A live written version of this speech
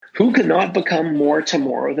Who cannot become more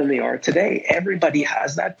tomorrow than they are today? Everybody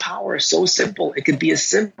has that power. So simple. It could be as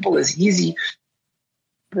simple as easy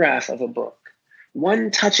paragraph of a book,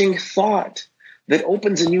 one touching thought that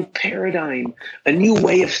opens a new paradigm, a new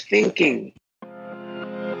way of thinking.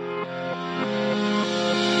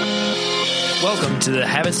 Welcome to the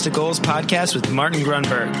Habits to Goals podcast with Martin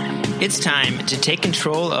Grunberg. It's time to take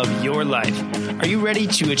control of your life. Are you ready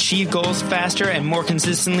to achieve goals faster and more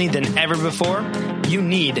consistently than ever before? You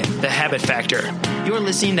need the Habit Factor. You're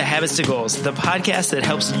listening to Habits to Goals, the podcast that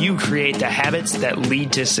helps you create the habits that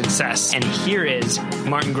lead to success. And here is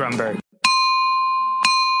Martin Grunberg.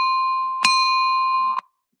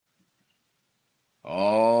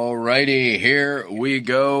 All righty, here we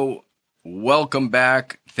go. Welcome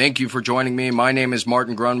back. Thank you for joining me. My name is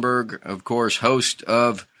Martin Grunberg, of course, host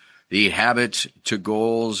of the Habits to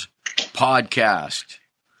Goals podcast.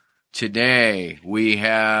 Today we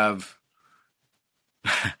have,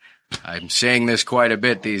 I'm saying this quite a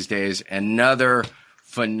bit these days, another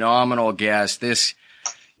phenomenal guest.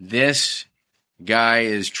 This guy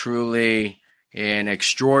is truly an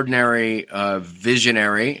extraordinary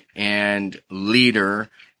visionary and leader,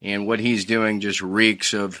 and what he's doing just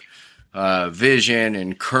reeks of vision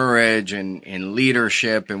and courage and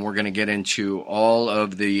leadership, and we're going to get into all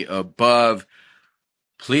of the above.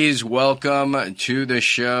 Please welcome to the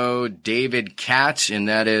show David Katz, and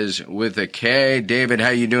that is with a K. David, how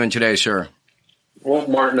are you doing today, sir? Well,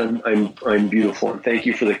 Martin, I'm beautiful, and thank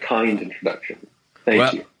you for the kind introduction.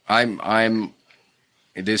 Thank you. I'm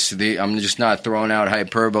just not throwing out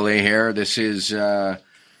hyperbole here. This is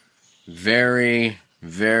very,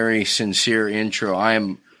 very sincere intro.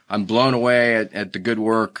 I'm blown away at the good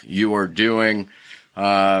work you are doing.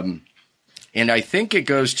 And I think it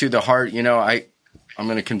goes to the heart. You know, I'm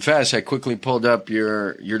going to confess, I quickly pulled up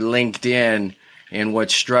your LinkedIn, and what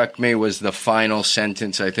struck me was the final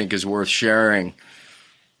sentence I think is worth sharing.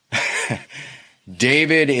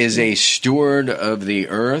 David is a steward of the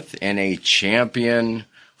earth and a champion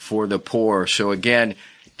for the poor. So again,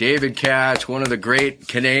 David Katz, one of the great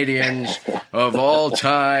Canadians of all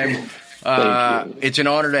time. It's an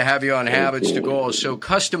honor to have you on Habits to Goals. So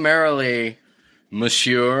customarily,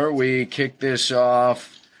 Monsieur, we kick this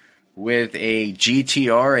off with a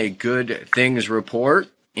GTR, a Good Things Report.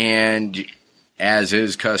 And as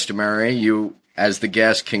is customary, you, as the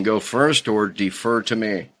guest, can go first or defer to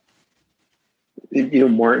me. You know,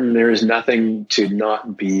 Martin, there is nothing to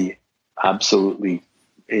not be absolutely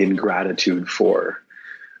in gratitude for.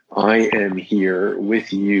 I am here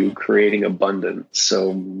with you creating abundance.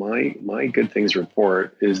 So my Good Things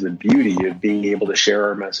Report is the beauty of being able to share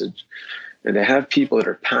our message and to have people that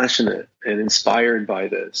are passionate and inspired by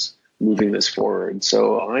this, moving this forward.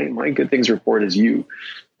 So my Good Things Report is you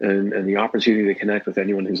and the opportunity to connect with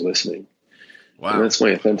anyone who's listening. Wow. And that's my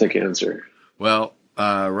authentic answer. Well,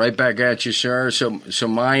 right back at you, sir. So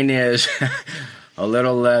mine is a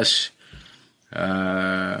little less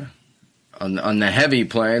on the heavy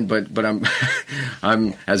plane, but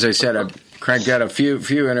I'm as I said, I've cranked out a few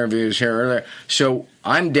interviews here earlier. So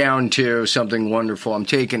I'm down to something wonderful. I'm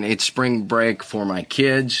taking it's spring break for my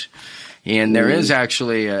kids, and there is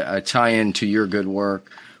actually a tie-in to your good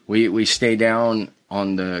work. We stay down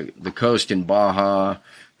on the coast in Baja,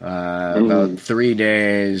 about 3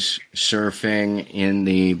 days surfing in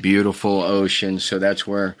the beautiful ocean. So that's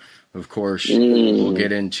where, of course, we'll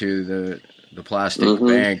get into the plastic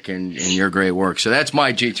bank and your great work. So that's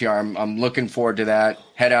my GTR. I'm looking forward to that.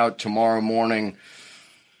 Head out tomorrow morning.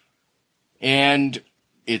 And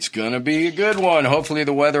it's going to be a good one. Hopefully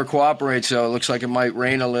the weather cooperates, so it looks like it might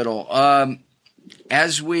rain a little.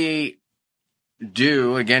 As we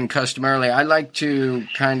do, again, customarily, I like to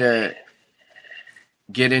kind of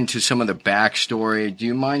get into some of the backstory. Do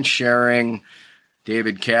you mind sharing,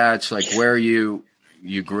 David Katz, like where you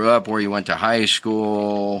grew up, where you went to high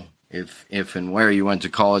school, if and where you went to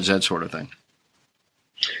college, that sort of thing?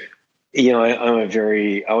 You know,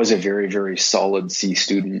 I was a very, very solid C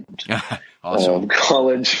student. Awesome.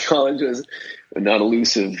 College was not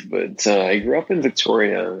elusive, but I grew up in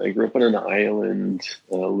Victoria. I grew up on an island,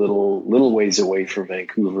 a little ways away from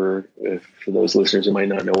Vancouver. For those listeners who might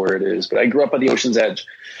not know where it is, but I grew up on the ocean's edge,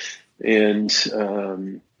 and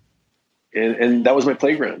that was my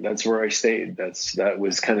playground. That's where I stayed. That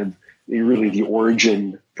was kind of really the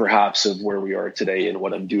origin, perhaps, of where we are today. And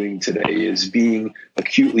what I'm doing today is being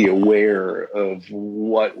acutely aware of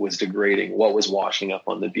what was degrading, what was washing up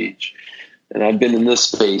on the beach. And I've been in this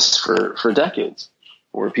space for decades,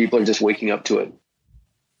 where people are just waking up to it.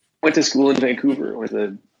 Went to school in Vancouver with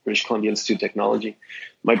the British Columbia Institute of Technology.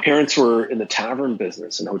 My parents were in the tavern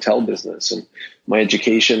business and hotel business, and my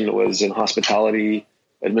education was in hospitality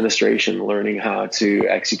administration, learning how to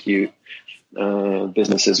execute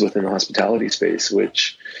businesses within the hospitality space,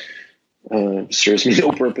 which serves me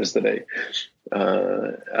no purpose today,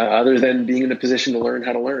 other than being in a position to learn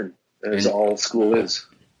how to learn, as all school is.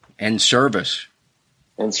 And service.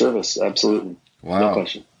 And service, absolutely. Wow. No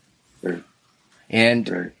question. Right. And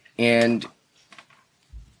Right. and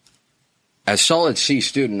a solid C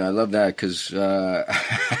student, I love that, because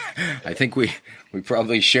I think we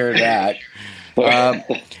probably share that.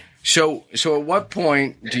 So at what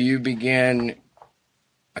point do you begin,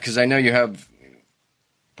 because I know you have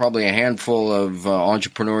probably a handful of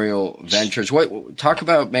entrepreneurial ventures. Talk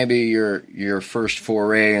about maybe your first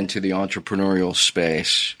foray into the entrepreneurial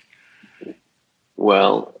space.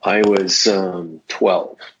 Well, I was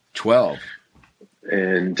 12. 12.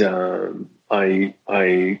 And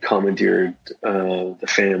I commandeered the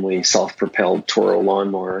family self-propelled Toro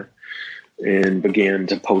lawnmower and began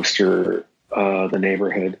to poster the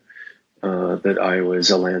neighborhood that I was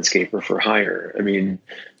a landscaper for hire. I mean,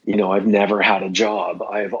 I've never had a job.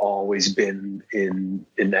 I've always been in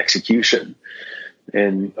execution.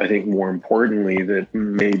 And I think more importantly, that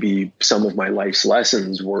maybe some of my life's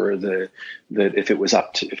lessons were that if it was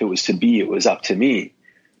to be, it was up to me.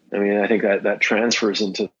 I mean, I think that transfers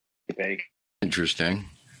into the bank. Interesting.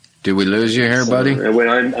 Did we lose you here, buddy? When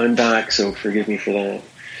I'm back, so forgive me for that.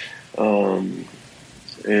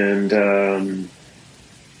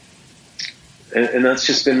 And that's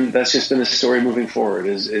just been the story moving forward.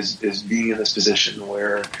 Is being in this position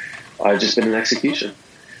where I've just been in execution,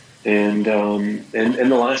 and the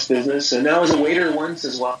last business, and now as a waiter once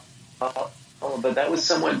as well. But that was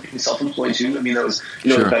somewhat self-employed too. I mean, that was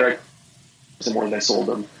Sure. The better, the more that I sold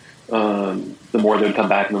them, the more they'd come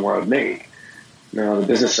back and the more I would make. Now, the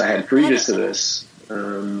business I had previous to this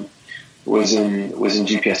was in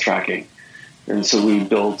GPS tracking, and so we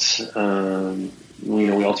built.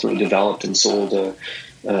 We ultimately developed and sold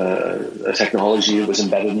a technology that was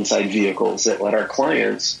embedded inside vehicles that let our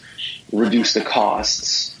clients reduce the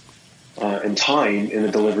costs and time in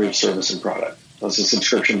the delivery of service and product. It was a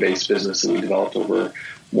subscription-based business that we developed over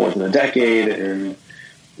more than a decade, and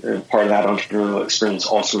part of that entrepreneurial experience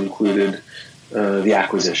also included the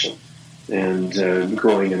acquisition and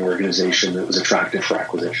growing an organization that was attractive for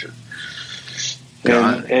acquisition.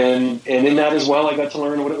 And in that as well, I got to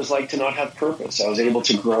learn what it was like to not have purpose. I was able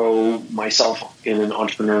to grow myself in an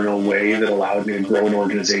entrepreneurial way that allowed me to grow an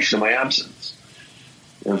organization in my absence.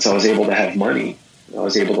 And so I was able to have money. I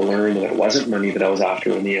was able to learn that it wasn't money that I was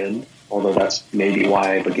after in the end, although that's maybe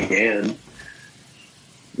why I began.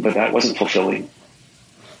 But that wasn't fulfilling.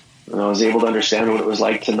 And I was able to understand what it was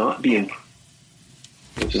like to not be in,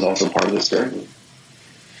 which is also part of this journey.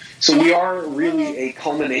 So we are really a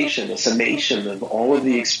culmination, a summation of all of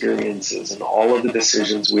the experiences and all of the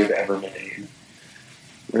decisions we've ever made.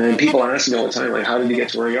 And people ask me all the time, like, how did you get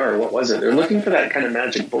to where you are? What was it? They're looking for that kind of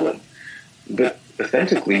magic bullet. But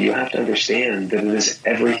authentically, you have to understand that it is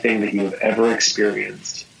everything that you have ever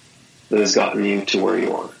experienced that has gotten you to where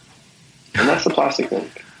you are. And that's the plastic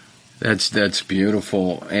thing. That's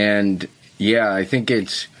beautiful. And yeah, I think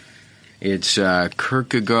it's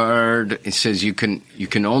Kierkegaard. It says you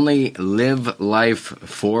can only live life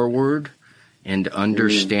forward and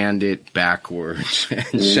understand it backwards.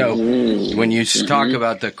 And so when you talk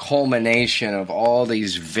about the culmination of all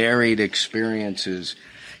these varied experiences,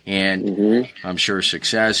 and I'm sure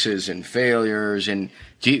successes and failures, and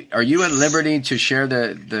are you at liberty to share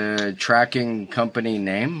the tracking company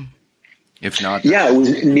name? If not, yeah, it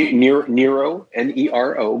was Nero, Nero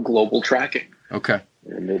Global Tracking. Okay.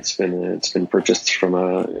 And it's been purchased from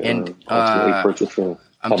ultimately purchased from a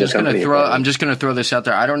I'm just going company. to throw this out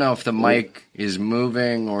there. I don't know if the mic is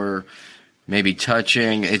moving or maybe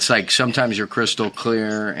touching. It's like sometimes you're crystal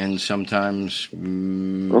clear and sometimes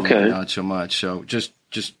not so much. So just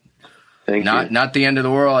not the end of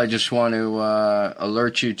the world. I just want to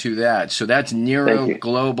alert you to that. So that's Nero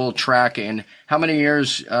Global Tracking. How many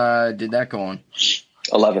years did that go on?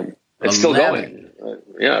 11. It's still going.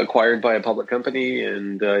 Acquired by a public company,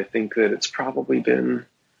 and I think that it's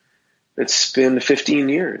been 15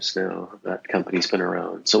 years now that company's been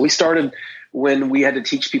around. So we started when we had to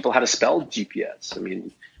teach people how to spell GPS. I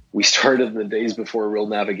mean, we started in the days before real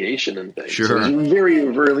navigation and things. Sure. So it was a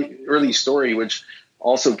very early story, which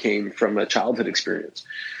also came from a childhood experience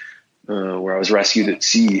where I was rescued at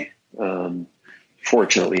sea,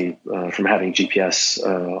 fortunately, from having GPS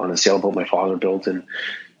on a sailboat my father built, and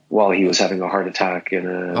while he was having a heart attack in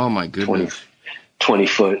a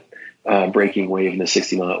 20-foot breaking wave in a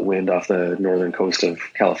 60-knot wind off the northern coast of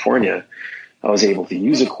California, I was able to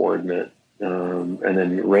use a coordinate and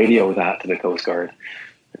then radio that to the Coast Guard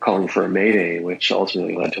calling for a mayday, which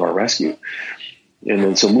ultimately led to our rescue. And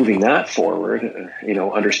then so moving that forward,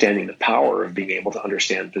 understanding the power of being able to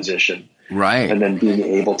understand position, right, and then being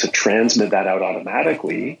able to transmit that out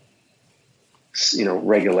automatically,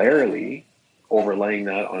 regularly, overlaying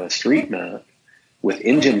that on a street map with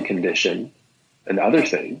engine condition and other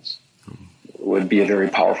things would be a very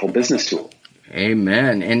powerful business tool.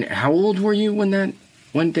 Amen. And how old were you when that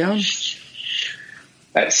went down?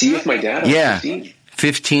 At sea with my dad, yeah.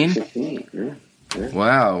 15. 15? Yeah.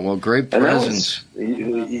 Wow. Well, great presence.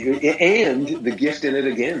 And the gift in it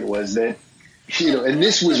again was that, and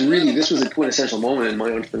this was a quintessential moment in my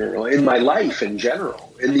entrepreneurial, in my life in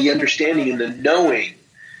general, in the understanding and the knowing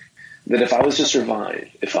that if I was to survive,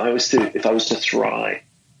 if I was to thrive,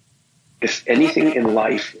 if anything in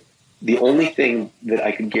life, the only thing that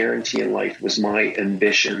I could guarantee in life was my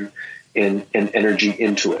ambition and energy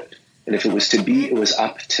into it. And if it was to be, it was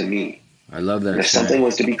up to me. I love that. And if something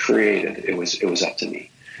was to be created, it was up to me.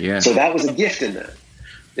 Yeah. So that was a gift in that.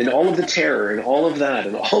 And all of the terror and all of that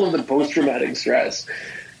and all of the post-traumatic stress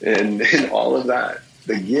and all of that,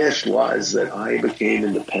 the gift was that I became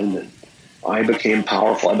independent. I became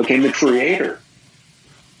powerful. I became the creator.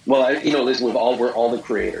 Well, listen, we're all the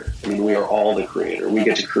creator. I mean, we are all the creator. We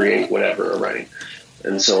get to create whatever, right?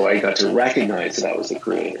 And so I got to recognize that I was the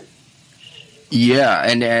creator. Yeah,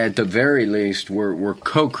 and at the very least, we're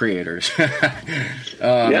co-creators.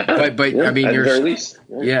 Yeah, but I mean, at you're the very least.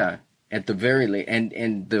 Yeah, at the very least,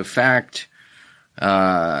 and the fact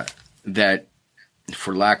that,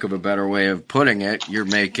 for lack of a better way of putting it, you're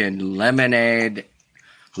making lemonade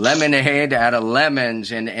out of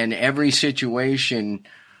lemons, and every situation.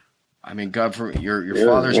 I mean, God, for your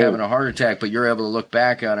father's having a heart attack, but you're able to look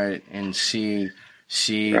back on it and see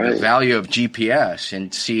right. The value of GPS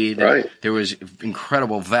and see that right. there was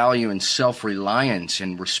incredible value in self-reliance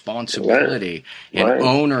and responsibility right. and right.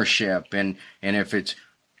 ownership, and if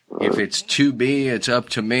it's to be, it's up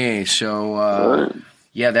to me. So right.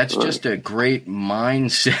 yeah, that's right. just a great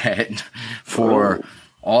mindset for right.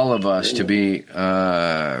 all of us to be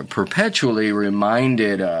perpetually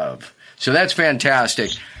reminded of. So that's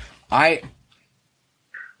fantastic.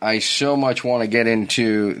 I so much want to get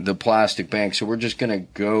into the plastic bank, so we're just going to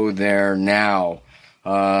go there now.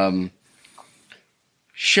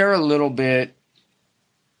 Share a little bit,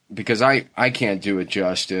 because I can't do it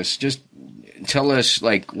justice. Just tell us,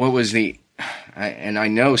 like, what was and I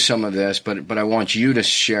know some of this, but I want you to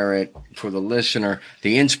share it for the listener,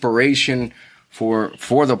 the inspiration for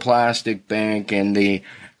the plastic bank and the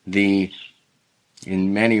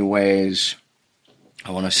in many ways, I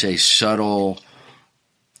want to say subtle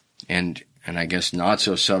and I guess not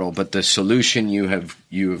so subtle, but the solution you have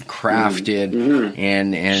crafted,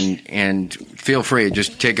 mm-hmm. and feel free,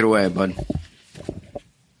 just take it away, bud.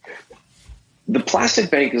 The plastic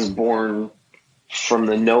bank is born from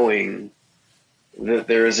the knowing that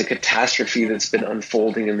there is a catastrophe that's been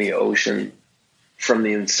unfolding in the ocean from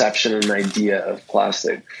the inception and idea of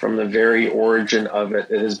plastic, from the very origin of it.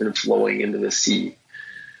 It has been flowing into the sea.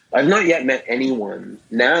 I've not yet met anyone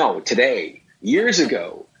now, today, years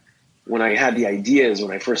ago, when I had the ideas,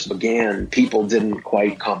 when I first began, people didn't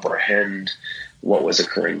quite comprehend what was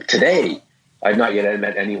occurring. Today, I've not yet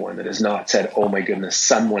met anyone that has not said, oh my goodness,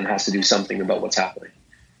 someone has to do something about what's happening.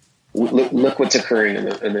 Look what's occurring in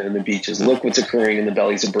the beaches. Look what's occurring in the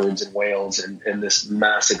bellies of birds and whales and this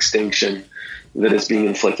mass extinction that is being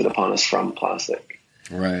inflicted upon us from plastic.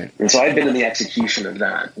 Right. And so I've been in the execution of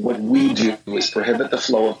that. What we do is prohibit the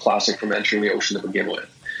flow of plastic from entering the ocean to begin with.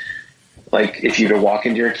 Like if you were to walk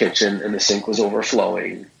into your kitchen and the sink was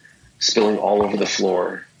overflowing, spilling all over the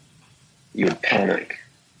floor, you would panic.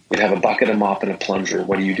 You'd have a bucket, a mop, and a plunger.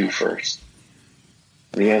 What do you do first?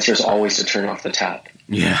 And the answer is always to turn off the tap.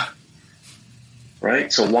 Yeah.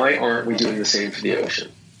 Right? So why aren't we doing the same for the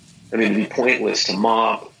ocean? I mean, it'd be pointless to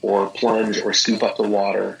mop or plunge or scoop up the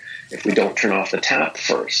water if we don't turn off the tap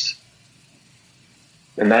first.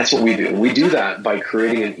 And that's what we do. We do that by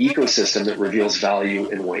creating an ecosystem that reveals value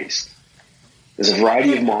in waste. There's a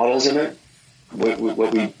variety of models in it.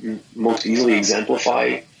 What we most easily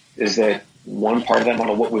exemplify is that one part of that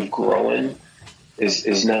model, what we've grown,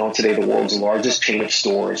 is now today the world's largest chain of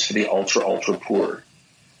stores for the ultra poor,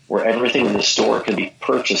 where everything in the store can be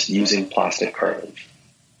purchased using plastic cartridge.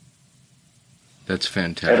 That's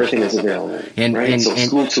fantastic. Everything is available, right? So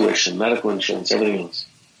school tuition, medical insurance, everything else.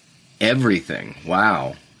 Everything.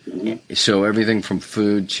 Wow. Mm-hmm. So everything from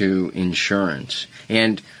food to insurance.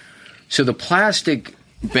 And so the plastic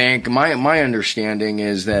bank, my understanding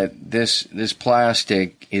is that this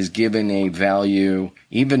plastic is given a value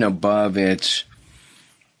even above its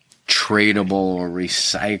tradable or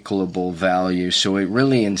recyclable value. So it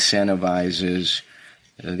really incentivizes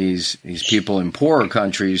these people in poorer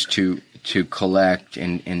countries to collect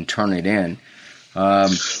and turn it in.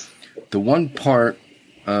 The one part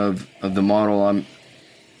of the model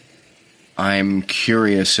I'm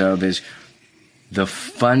curious of is the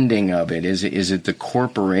funding of it. Is it the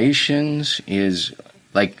corporations? We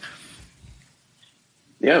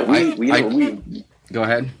go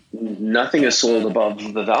ahead. Nothing is sold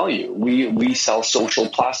above the value. We sell social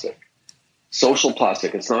plastic. Social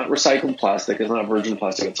plastic. It's not recycled plastic. It's not virgin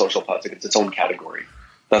plastic. It's social plastic. It's its own category.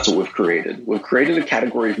 That's what we've created. We've created a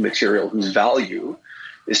category of material whose value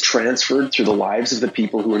is transferred through the lives of the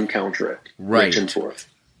people who encounter it, right, rich and poor.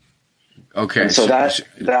 Okay. And so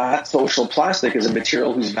that social plastic is a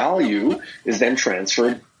material whose value is then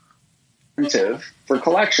transferred for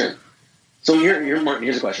collection. So Martin,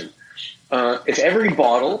 here's a question. If every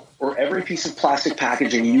bottle or every piece of plastic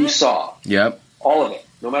packaging you saw, yep, all of it,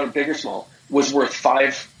 no matter big or small, was worth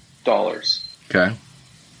 $5, okay,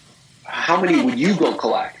 how many would you go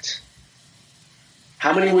collect?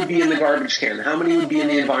 How many would be in the garbage can? How many would be in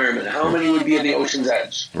the environment? How many would be in the ocean's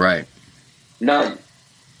edge? Right. None.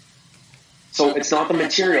 So it's not the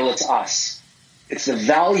material, it's us. It's the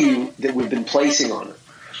value that we've been placing on it.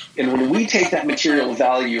 And when we take that material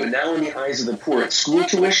value, and now in the eyes of the poor, it's school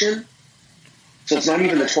tuition. So it's not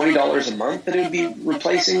even the $20 a month that it would be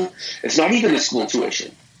replacing. It's not even the school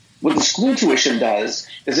tuition. What the school tuition does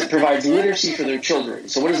is it provides literacy for their children.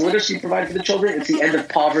 So what does literacy provide for the children? It's the end of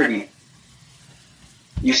poverty.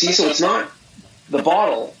 You see, so it's not the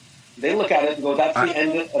bottle. They look at it and go, that's the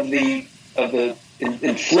end of the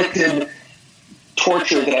inflicted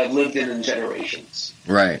torture that I've lived in generations.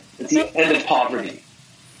 Right. It's the end of poverty.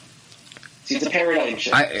 See, it's a paradigm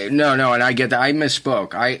shift. No, and I get that. I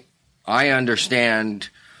misspoke. I understand.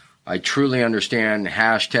 I truly understand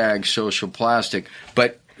hashtag social plastic.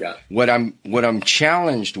 But yeah, what I'm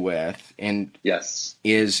challenged with yes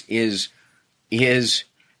is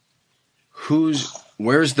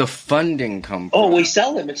where's the funding come from? Oh, we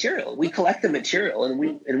sell the material. We collect the material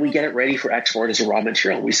and we get it ready for export as a raw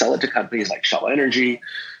material. We sell it to companies like Shell Energy,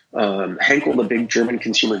 Henkel, the big German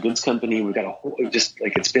consumer goods company. We've got a whole, just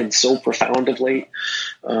like it's been so profound of late.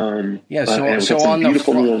 So on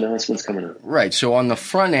beautiful new announcements coming up. Right. So on the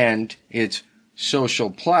front end, it's social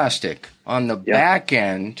plastic. On the back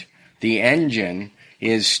end, the engine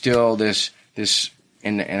is still this,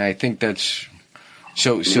 and I think that's.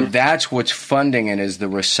 So that's what's funding it, is the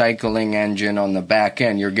recycling engine on the back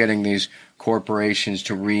end. You're getting these corporations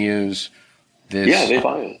to reuse this. Yeah, they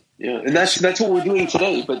buy it. Yeah, and that's what we're doing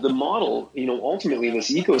today. But the model, ultimately this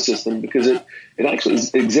ecosystem, because it actually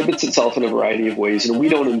exhibits itself in a variety of ways, and we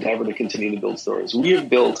don't endeavor to continue to build stores. We have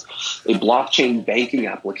built a blockchain banking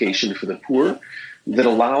application for the poor that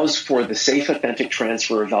allows for the safe, authentic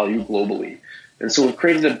transfer of value globally. And so we've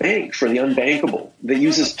created a bank for the unbankable that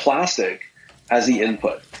uses plastic as the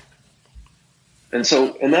input. And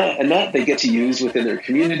so, and that they get to use within their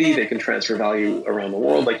community. They can transfer value around the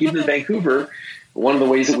world. Like even in Vancouver, one of the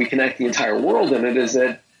ways that we connect the entire world in it is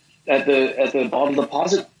that at the bottle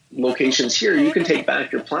deposit locations here, you can take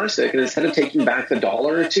back your plastic, and instead of taking back the $1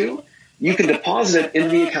 or $2, you can deposit it in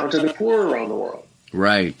the account of the poor around the world.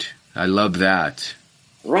 Right. I love that.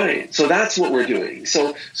 Right. So that's what we're doing.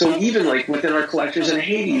 So even like within our collectors in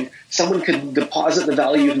Haiti, someone could deposit the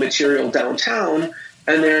value of material downtown,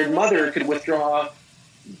 and their mother could withdraw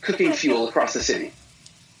cooking fuel across the city.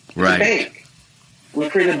 It's right. A bank. We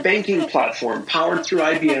create a banking platform powered through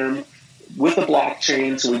IBM with a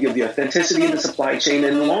blockchain, so we give the authenticity of the supply chain.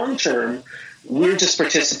 And in the long term, we're just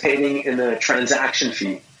participating in the transaction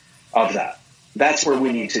fee of that. That's where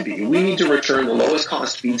we need to be. We need to return the lowest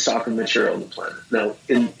cost feedstock of material on the planet. Now,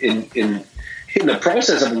 in the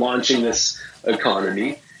process of launching this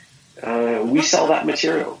economy, we sell that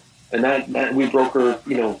material, and that we broker.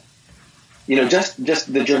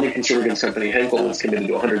 Just the German consumer goods company Henkel is committed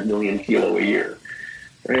to 100 million kilo a year.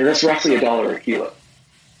 Right, that's roughly $1 a kilo.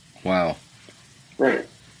 Wow. Right,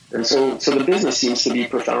 and so the business seems to be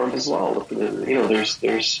profound as well.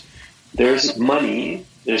 There's money.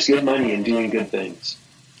 There's good money in doing good things.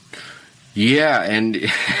 Yeah, and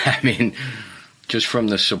I mean, just from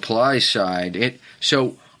the supply side,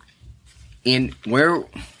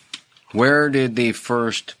 where did the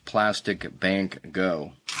first plastic bank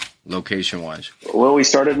go, location-wise? Well, we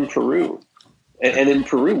started in Peru, and in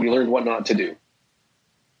Peru we learned what not to do.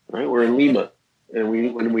 Right, we're in Lima, and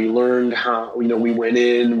when we learned how, we went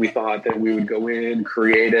in, we thought that we would go in,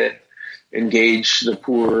 create it, engage the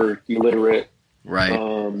poor, illiterate Right.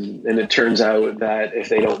 And it turns out that if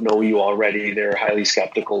they don't know you already, they're highly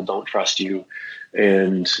skeptical, don't trust you.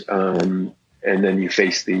 And then you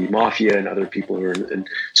face the mafia and other people and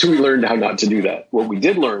so we learned how not to do that. What we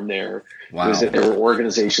did learn there was that there were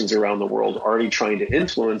organizations around the world already trying to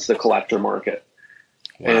influence the collector market.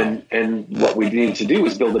 Wow. And what we needed to do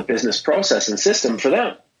was build a business process and system for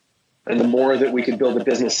them. And the more that we could build a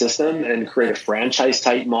business system and create a franchise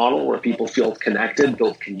type model where people feel connected,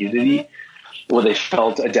 build community, where they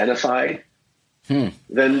felt identified, then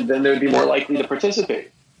they'd be more likely to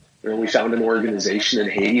participate. We found an organization in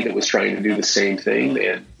Haiti that was trying to do the same thing. They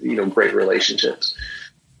had, great relationships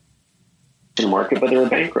in the market, but they were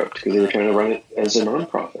bankrupt because they were trying to run it as a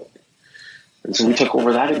nonprofit. And so we took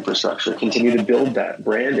over that infrastructure, continue to build that,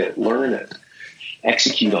 brand it, learn it,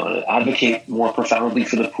 execute on it, advocate more profoundly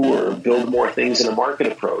for the poor, build more things in a market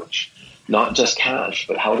approach, not just cash,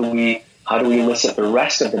 but how do we elicit the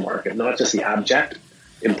rest of the market, not just the abject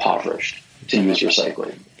impoverished, to use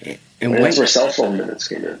recycling. And that's where cell phone minutes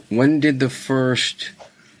came in. When did the first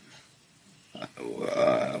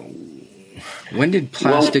when did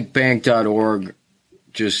plasticbank.org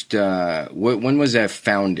when was that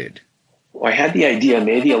founded? Well, I had the idea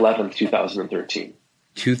May the 11th, 2013.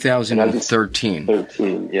 2013.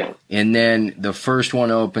 13, yeah. And then the first one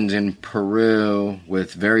opens in Peru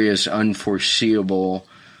with various unforeseeable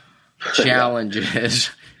challenges.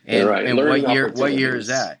 And, right. And what year is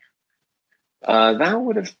that? That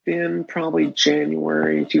would have been probably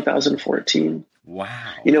January 2014. Wow.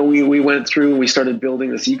 We went through, we started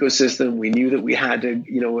building this ecosystem. We knew that we had to,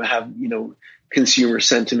 have, consumer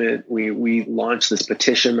sentiment. We launched this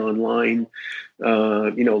petition online,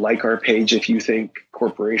 like our page, if you think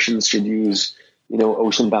corporations should use,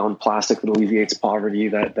 ocean-bound plastic that alleviates poverty,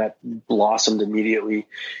 that blossomed immediately.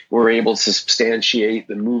 We were able to substantiate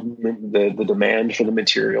the movement, the demand for the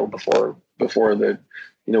material before the,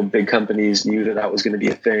 big companies knew that was going to be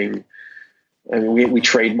a thing. I mean, we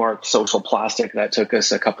trademarked social plastic. That took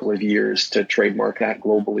us a couple of years to trademark that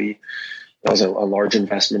globally. That was a large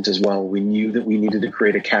investment as well. We knew that we needed to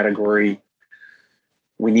create a category.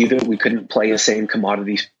 We knew that we couldn't play the same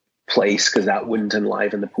commodity place because that wouldn't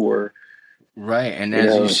enliven the poor. Right, and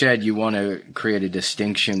as you said, you want to create a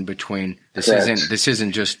distinction between this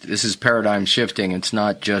is paradigm shifting. It's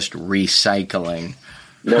not just recycling.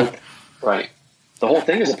 Nope. Right. The whole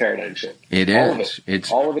thing is a paradigm shift.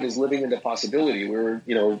 All of it is living into possibility. We're,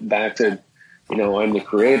 back to, I'm the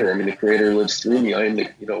creator. I mean, the creator lives through me. I am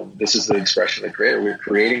this is the expression of the creator. We're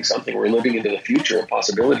creating something. We're living into the future of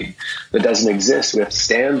possibility that doesn't exist. We have to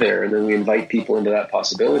stand there and then we invite people into that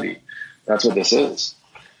possibility. That's what this is.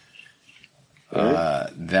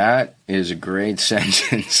 That is a great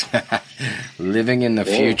sentence. Living in the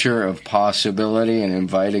future of possibility and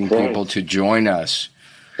inviting people to join us.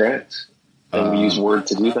 Correct. And we use word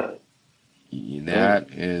to do that.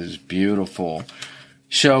 That is beautiful.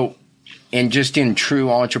 So, and just in true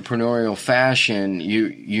entrepreneurial fashion,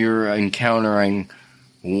 you're encountering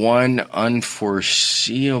one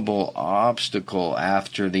unforeseeable obstacle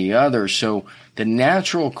after the other. So the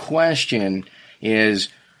natural question is,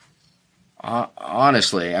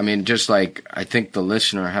 honestly, I mean, just like I think the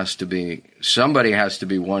listener somebody has to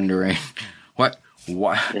be wondering,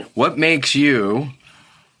 what makes you,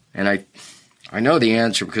 and I know the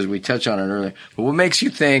answer because we touched on it earlier, but what makes you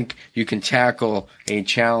think you can tackle a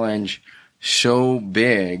challenge so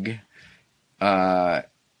big, and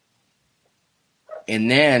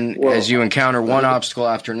then as you encounter one obstacle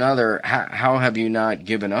after another, how have you not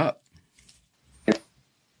given up?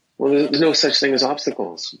 Well, there's no such thing as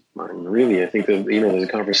obstacles, Martin. Really, I think that, there's a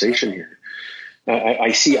conversation here.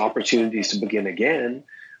 I see opportunities to begin again.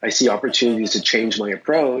 I see opportunities to change my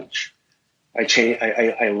approach.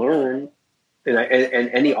 I learn. And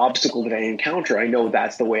any obstacle that I encounter, I know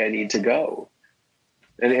that's the way I need to go.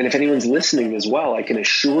 And if anyone's listening as well, I can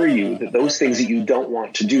assure you that those things that you don't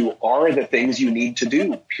want to do are the things you need to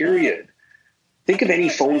do, period. Think of any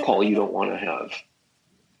phone call you don't want to have.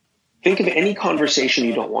 Think of any conversation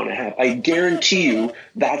you don't want to have. I guarantee you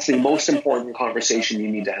that's the most important conversation you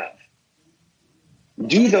need to have.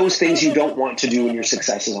 Do those things you don't want to do and your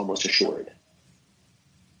success is almost assured.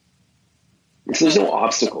 And so there's no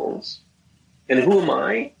obstacles. And who am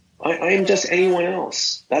I? I am just anyone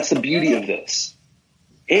else. That's the beauty of this.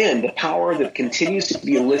 And the power that continues to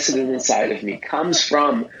be elicited inside of me comes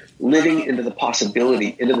from living into the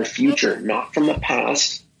possibility, into the future, not from the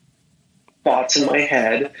past, thoughts in my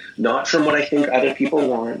head, not from what I think other people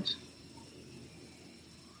want.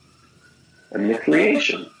 I'm the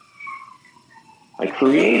creation. I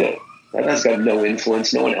create it. That has got no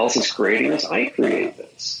influence. No one else is creating this. I create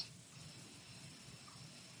this.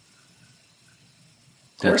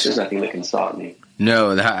 course, there's nothing that can stop me.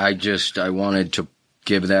 No, I wanted to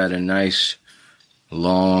give that a nice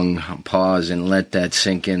long pause and let that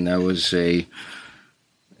sink in. That was a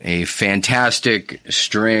fantastic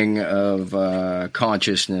string of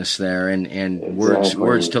consciousness there, and Exactly.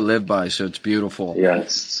 words to live by. So it's beautiful.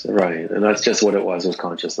 Yes, right, and that's just what it was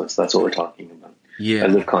consciousness. That's what we're talking about. Yeah, I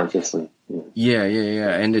live consciously. Yeah,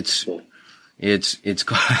 and it's it's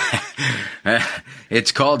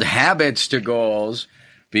called Habits to Goals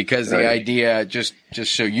because the idea, just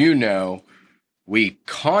so you know, we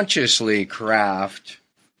consciously craft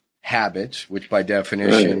habits, which by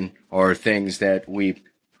definition are things that we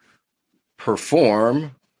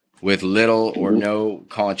perform with little or no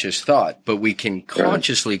conscious thought, but we can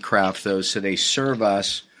consciously craft those so they serve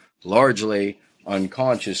us largely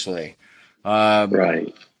unconsciously.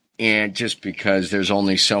 Right. And just because there's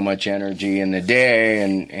only so much energy in the day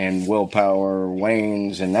and willpower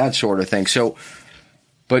wanes and that sort of thing. So,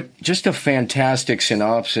 but just a fantastic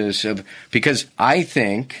synopsis of, because I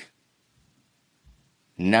think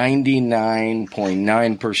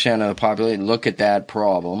 99.9% of the population look at that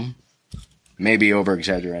problem, maybe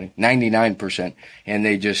over-exaggerating, 99%, and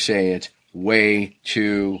they just say it's way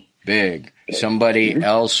too big. Somebody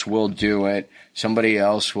else will do it. Somebody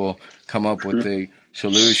else will come up with the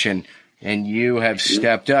solution, and you have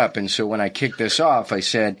stepped up. And so when I kicked this off, I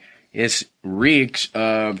said, it reeks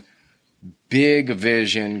of big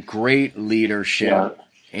vision, great leadership.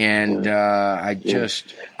 And I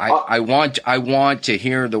want to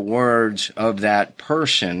hear the words of that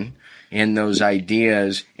person and those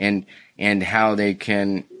ideas and how they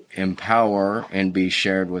can empower and be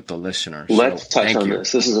shared with the listeners. Let's touch on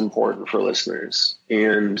this. This is important for listeners.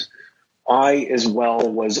 And I as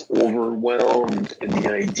well was overwhelmed in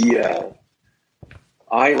the idea.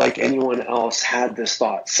 I, like anyone else, had this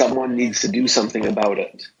thought, someone needs to do something about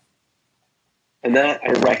it. And that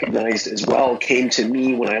I recognized as well came to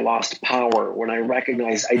me when I lost power, when I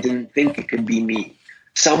recognized I didn't think it could be me,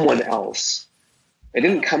 someone else. It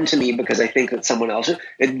didn't come to me because I think that someone else.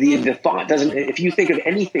 The thought doesn't. If you think of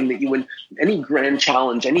anything that you would, any grand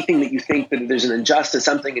challenge, anything that you think that there's an injustice,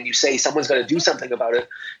 something, and you say someone's got to do something about it,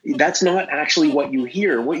 that's not actually what you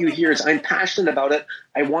hear. What you hear is, I'm passionate about it.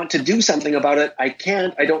 I want to do something about it. I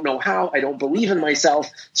can't. I don't know how. I don't believe in myself.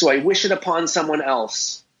 So I wish it upon someone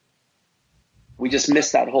else. We just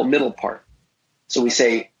miss that whole middle part. So we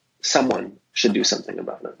say someone should do something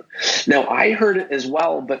about it. Now, I heard it as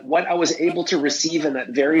well, but what I was able to receive in that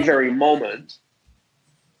very, very moment,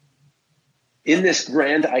 in this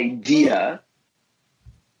grand idea,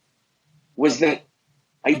 was that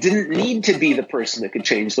I didn't need to be the person that could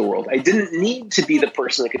change the world. I didn't need to be the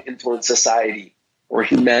person that could influence society or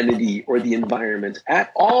humanity or the environment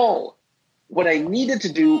at all. What I needed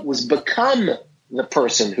to do was become the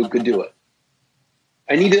person who could do it.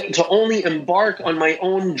 I needed to only embark on my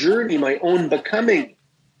own journey, my own becoming.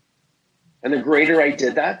 And the greater I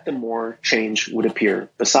did that, the more change would appear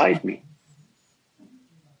beside me.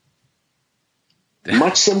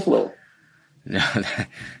 Much simpler. No,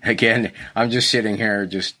 again, I'm just sitting here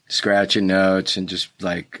just scratching notes and just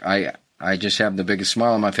like, I just have the biggest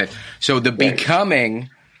smile on my face. So the becoming,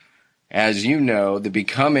 as you know, the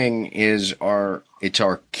becoming is our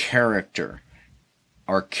character.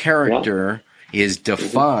 Our character is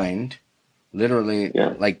defined literally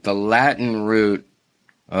like the Latin root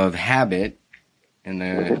of habit,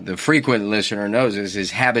 and the frequent listener knows this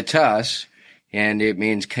is habitus, and it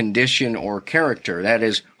means condition or character. That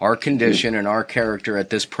is, our condition and our character at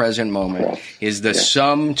this present moment is the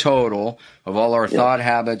sum total of all our thought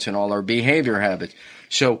habits and all our behavior habits.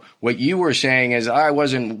 So what you were saying is, I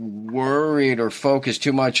wasn't worried or focused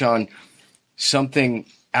too much on something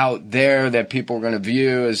out there that people are going to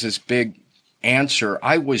view as this big answer.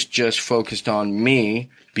 I was just focused on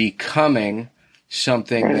me becoming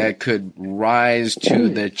something that could rise to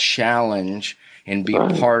the challenge and be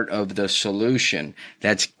part of the solution.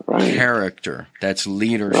 That's character. That's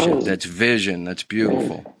leadership. That's vision. That's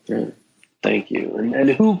beautiful. Thank you.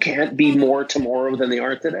 And who can't be more tomorrow than they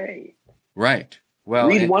are today? Right. Well,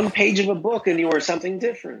 read one page of a book and you are something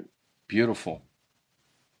different. Beautiful.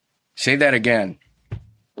 Say that again.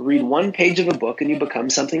 Read one page of a book and you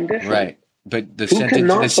become something different. Right. But the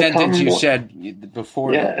sentence you said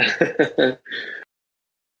before. Yeah.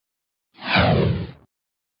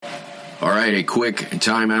 All right, a quick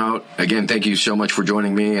timeout. Again, thank you so much for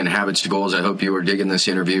joining me and Habits to Goals. I hope you are digging this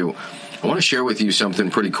interview. I want to share with you something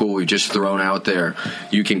pretty cool we've just thrown out there.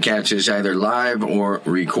 You can catch this either live or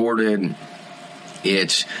recorded.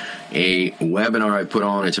 It's a webinar I put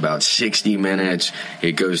on. It's about 60 minutes.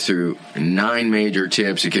 It goes through 9 major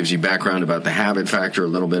tips. It gives you background about the habit factor, a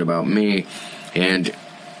little bit about me. And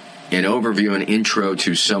an overview, an intro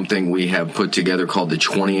to something we have put together called the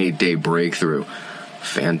 28-Day Breakthrough.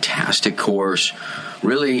 Fantastic course.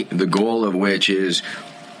 Really, the goal of which is,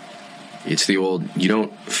 it's the old, you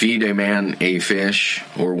don't feed a man a fish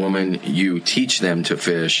or woman, you teach them to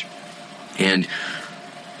fish. And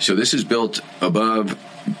so this is built above,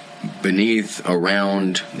 beneath,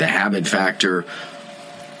 around the habit factor,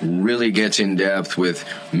 really gets in depth with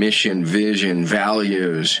mission, vision,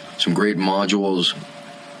 values, some great modules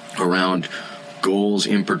around goals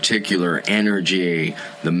in particular, energy,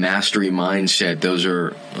 the mastery mindset. Those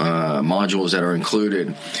are modules that are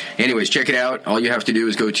included. Anyways, check it out. All you have to do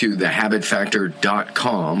is go to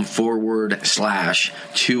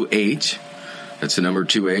thehabitfactor.com/28. That's the number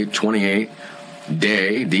 28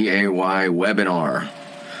 day, D-A-Y, webinar.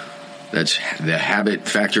 That's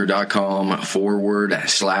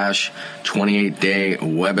thehabitfactor.com/28-day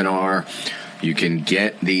webinar. You can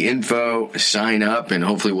get the info, sign up, and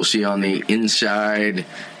hopefully we'll see you on the inside.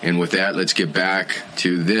 And with that, let's get back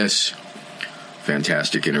to this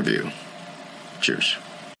fantastic interview. Cheers.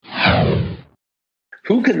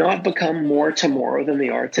 Who cannot become more tomorrow than they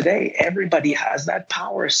are today? Everybody has that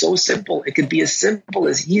power. So simple. It could be as simple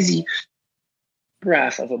as easy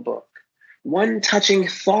paragraph of a book. One touching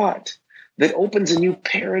thought that opens a new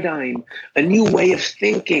paradigm, a new way of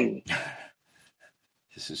thinking.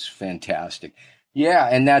 This is fantastic. Yeah,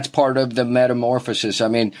 and that's part of the metamorphosis. I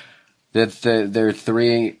mean, there are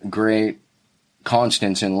three great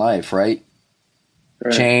constants in life, right?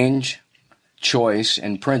 Change, choice,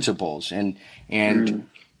 and principles. And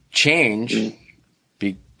change,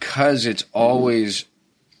 because it's always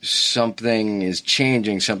something is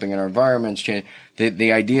changing, something in our environment's changing.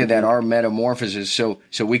 The idea that our metamorphosis, so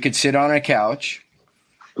we could sit on a couch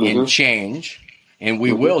and change, and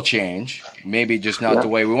we will change, maybe just not the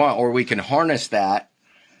way we want, or we can harness that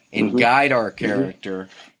and guide our character,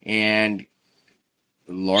 and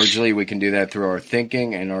largely we can do that through our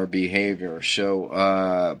thinking and our behavior.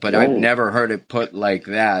 So, but I've never heard it put like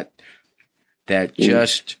that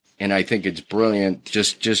just, and I think it's brilliant,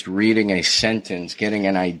 just reading a sentence, getting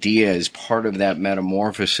an idea is part of that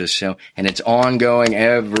metamorphosis. So, and it's ongoing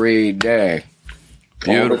every day.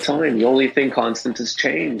 Beautiful. All the time. The only thing constant is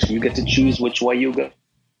change. You get to choose which way you go.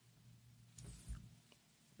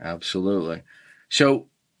 Absolutely. So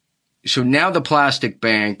now the Plastic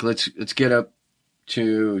Bank, let's get up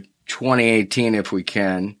to 2018 if we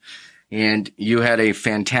can. And you had a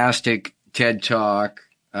fantastic TED Talk.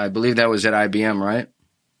 I believe that was at IBM, right?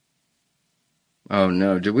 Oh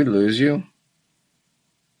no, did we lose you?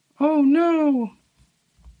 Oh no.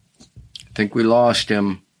 I think we lost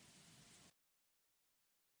him.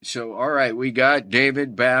 So, all right, we got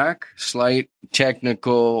David back. Slight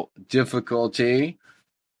technical difficulty.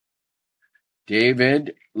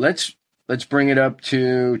 David, let's bring it up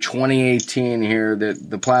to 2018 here.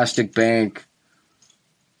 The Plastic Bank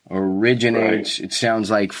originates, it sounds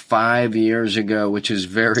like 5 years ago, which is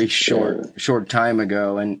very short time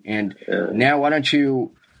ago. And now why don't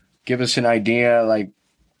you give us an idea, like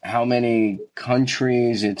how many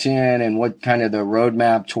countries it's in and what kind of the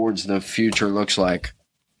roadmap towards the future looks like?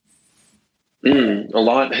 A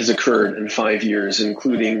lot has occurred in 5 years,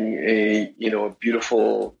 including a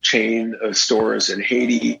beautiful chain of stores in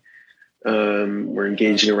Haiti. We're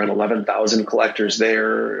engaging around 11,000 collectors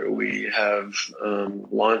there. We have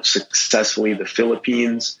launched successfully the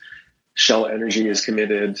Philippines. Shell Energy is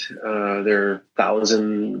committed. There are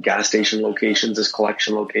 1,000 gas station locations as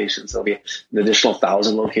collection locations. There'll be an additional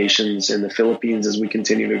 1,000 locations in the Philippines as we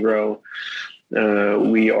continue to grow.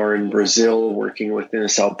 We are in Brazil, working within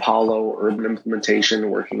Sao Paulo urban implementation,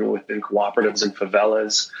 working within cooperatives and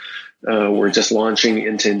favelas. We're just launching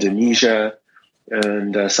into Indonesia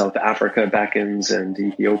and South Africa backends and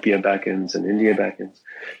Ethiopia backends and India backends.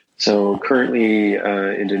 So currently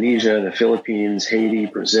Indonesia, the Philippines, Haiti,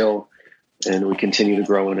 Brazil, and we continue to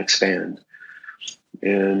grow and expand.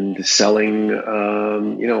 And selling,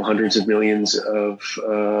 hundreds of millions of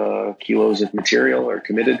kilos of material are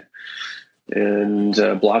committed. And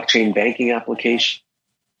blockchain banking application,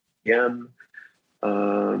 and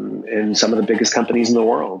some of the biggest companies in the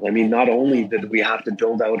world. I mean, not only did we have to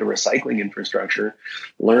build out a recycling infrastructure,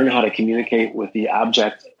 learn how to communicate with the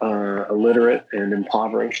abject, illiterate, and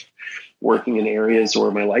impoverished, working in areas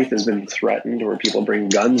where my life has been threatened, where people bring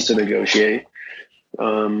guns to negotiate,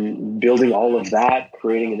 building all of that,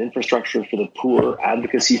 creating an infrastructure for the poor,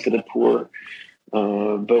 advocacy for the poor.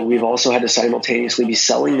 But we've also had to simultaneously be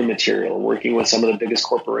selling the material, working with some of the biggest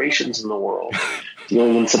corporations in the world,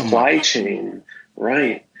 dealing in supply chain,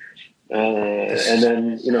 right? And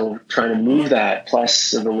then, trying to move that,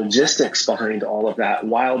 plus the logistics behind all of that,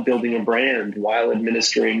 while building a brand, while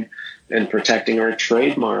administering and protecting our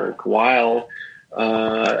trademark, while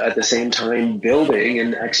at the same time building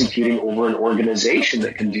and executing over an organization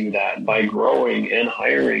that can do that by growing and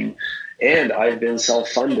hiring. And I've been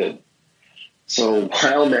self-funded. So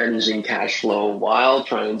while managing cash flow, while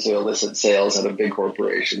trying to elicit sales out of big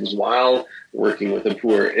corporations, while working with the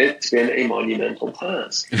poor, it's been a monumental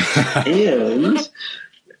task. And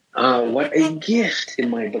what a gift in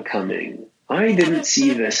my becoming. I didn't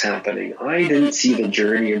see this happening. I didn't see the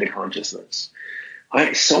journey into consciousness.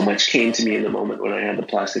 So much came to me in the moment when I had the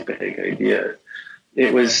plastic bag idea.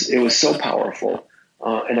 It was so powerful,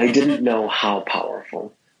 and I didn't know how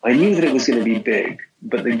powerful. I knew that it was going to be big,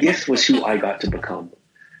 but the gift was who I got to become.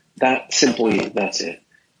 That's it.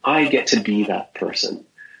 I get to be that person.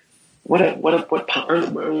 I'm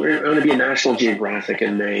going to be a National Geographic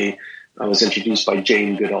in May. I was introduced by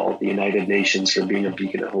Jane Goodall at the United Nations for being a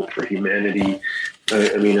beacon of hope for humanity.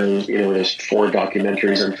 There's 4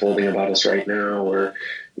 documentaries unfolding about us right now where,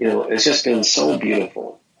 it's just been so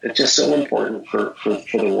beautiful. It's just so important for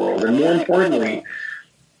the world. And more importantly,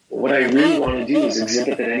 what I really want to do is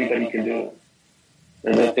exhibit that anybody can do it.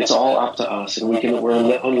 And that it's all up to us, and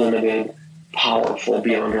we're unlimited, powerful,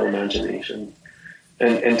 beyond our imagination.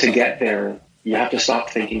 And to get there, you have to stop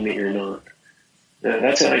thinking that you're not. Now,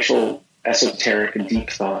 that's an actual esoteric, deep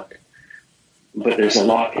thought. But there's a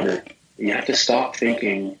lot in it. You have to stop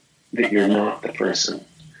thinking that you're not the person.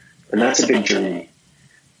 And that's a big journey.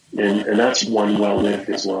 And that's one well-lived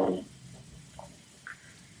as well.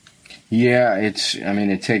 Yeah,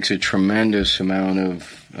 it takes a tremendous amount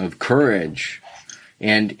of courage.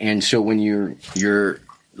 And so when you're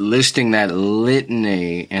listing that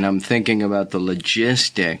litany, and I'm thinking about the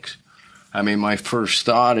logistics, my first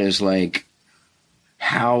thought is like,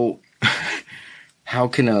 how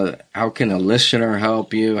can a listener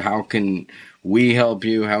help you? How can we help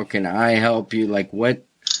you? How can I help you? Like, what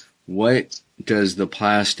does the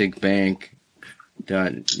Plastic Bank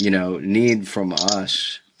need from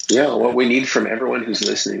us? Yeah, what we need from everyone who's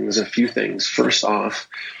listening is a few things. First off,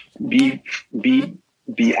 be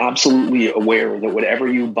absolutely aware that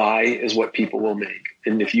whatever you buy is what people will make.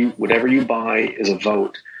 And whatever you buy is a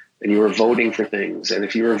vote, and you are voting for things. And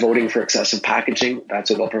if you are voting for excessive packaging,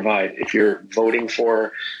 that's what they'll provide. If you're voting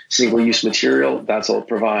for single-use material, that's what they'll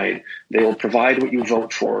provide. They will provide what you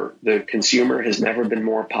vote for. The consumer has never been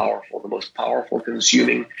more powerful. The most powerful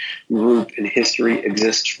consuming group in history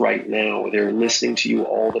exists right now. They're listening to you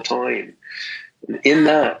all the time. And in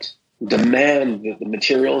that, demand that the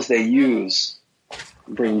materials they use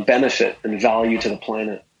bring benefit and value to the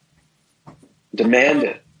planet. Demand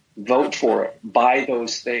it. Vote for it. Buy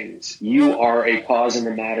those things. You are a cause in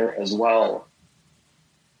the matter as well.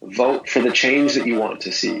 Vote for the change that you want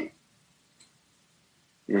to see.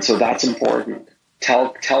 And so that's important.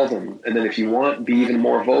 Tell them. And then if you want, be even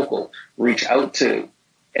more vocal. Reach out to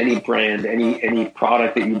any brand, any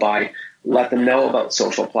product that you buy. Let them know about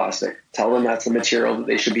social plastic. Tell them that's the material that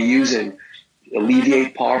they should be using.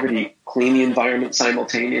 Alleviate poverty, clean the environment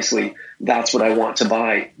simultaneously. That's what I want to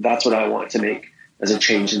buy. That's what I want to make as a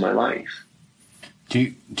change in my life.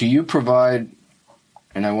 Do you provide,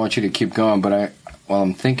 and I want you to keep going, but while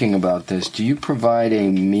I'm thinking about this, do you provide a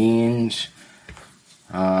means,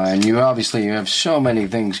 and you have so many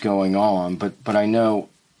things going on, but I know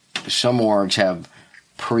some orgs have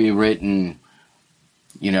pre-written,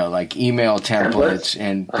 like email templates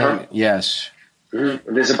and yes.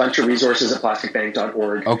 Mm-hmm. There's a bunch of resources at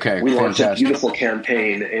plasticbank.org. Okay, we launched fantastic. a beautiful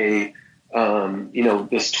campaign,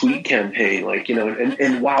 this tweet campaign,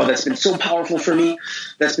 and wow, that's been so powerful for me.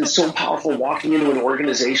 That's been so powerful walking into an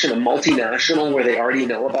organization, a multinational, where they already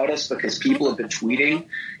know about us because people have been tweeting,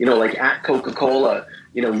 like at Coca-Cola,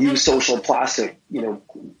 use social plastic,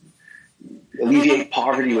 alleviate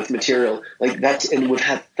poverty with material like that's, and we've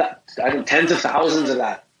had tens of thousands of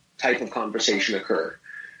that type of conversation occur.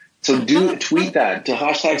 So tweet that to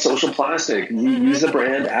hashtag social plastic. Use the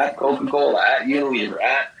brand at Coca-Cola, at Unilever,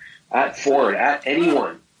 at Ford, at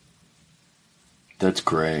anyone. That's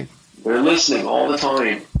great. They're listening all the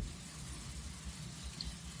time.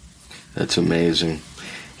 That's amazing.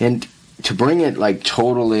 And to bring it like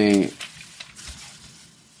totally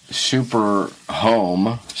super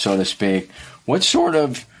home, so to speak, what sort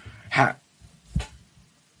of...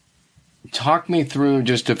 talk me through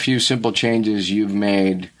just a few simple changes you've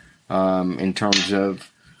made in terms of,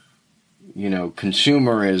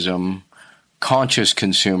 consumerism, conscious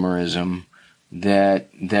consumerism, that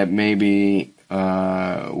maybe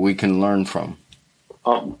we can learn from.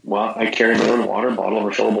 Well, I carry my own water bottle,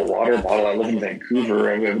 refillable water bottle. I live in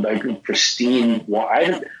Vancouver. I have pristine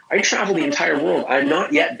water. I travel the entire world. I've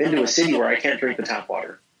not yet been to a city where I can't drink the tap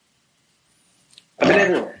water. I've been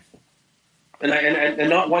everywhere. And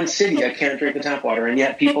not one city I can't drink the tap water, and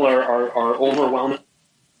yet people are overwhelmed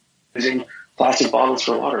using plastic bottles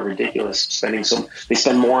for water. Ridiculous. They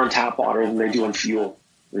spend more on tap water than they do on fuel.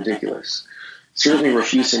 Ridiculous. Certainly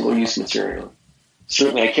refuse single-use material.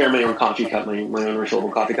 Certainly, I carry my own coffee cup, my own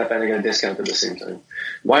refillable coffee cup, and I get a discount at the same time.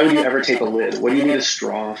 Why would you ever take a lid? What do you need a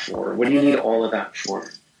straw for? What do you need all of that for?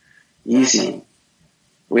 Easy.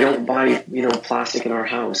 We don't buy, plastic in our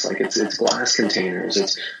house. Like it's glass containers.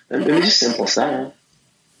 It's just simple stuff.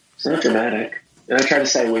 It's not dramatic. And I try to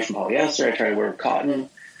stay away from polyester. I try to wear cotton,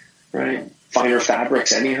 right? Finer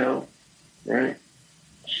fabrics anyhow, right?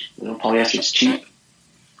 Polyester's cheap,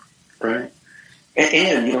 right?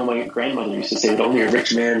 And my grandmother used to say that only a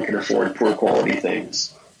rich man can afford poor quality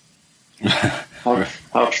things. How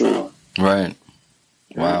true. Right.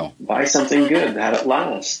 Wow. Buy something good. Have it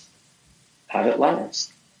last. Have it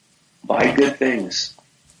last. Buy good things.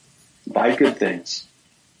 Buy good things.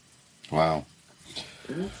 Wow.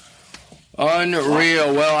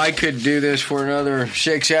 Unreal. Well, I could do this for another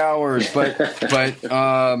 6 hours, but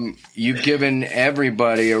you've given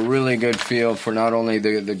everybody a really good feel for not only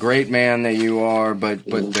the great man that you are, but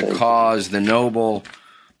the cause, the noble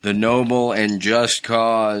and just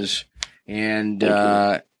cause. And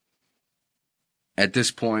at this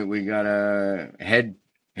point, we gotta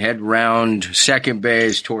head round second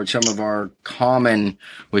base towards some of our common,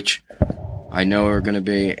 which I know are going to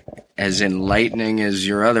be as enlightening as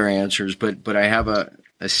your other answers, but I have a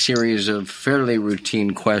series of fairly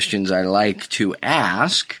routine questions I like to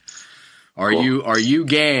ask. Are you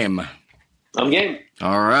game? I'm game.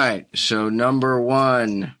 All right. So number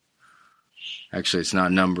one, actually it's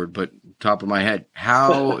not numbered, but top of my head.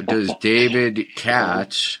 How does DK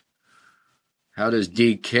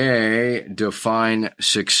define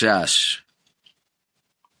success?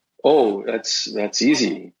 Oh, that's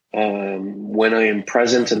easy. When I am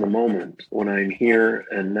present in the moment, when I'm here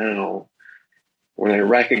and now, when I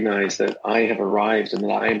recognize that I have arrived and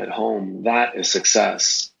that I am at home, that is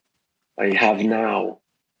success. I have now.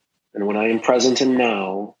 And when I am present in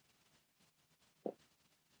now,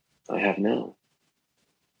 I have now.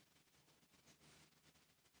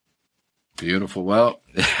 Beautiful. Well,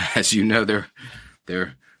 as you know, there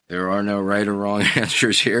are no right or wrong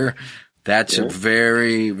answers here. That's a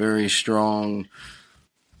very, very strong.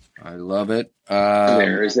 I love it.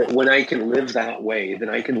 There is that when I can live that way, then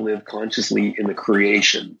I can live consciously in the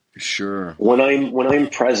creation. Sure. When I'm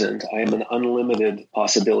present, I am an unlimited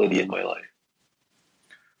possibility in my life,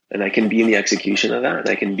 and I can be in the execution of that. And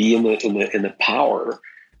I can be in the power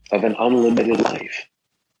of an unlimited life,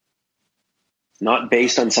 not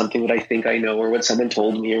based on something that I think I know or what someone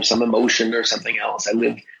told me or some emotion or something else. I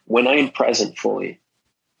live when I am present fully.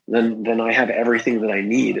 Then I have everything that I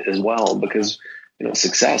need as well, because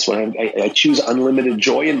success, when I choose unlimited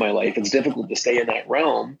joy in my life, it's difficult to stay in that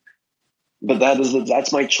realm, but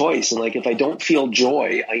that's my choice. And like, if I don't feel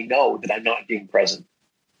joy, I know that I'm not being present.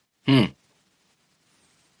 If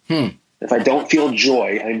I don't feel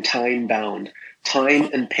joy, I'm time bound.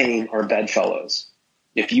 Time and pain are bedfellows.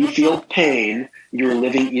 If you feel pain, you're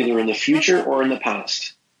living either in the future or in the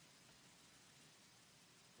past.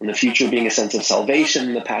 And the future being a sense of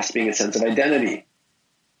salvation, the past being a sense of identity.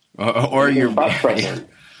 Or you're present.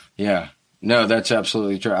 Yeah. No, that's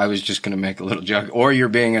absolutely true. I was just going to make a little joke. Or you're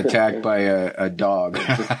being attacked by a dog.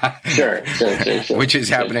 Sure. Which is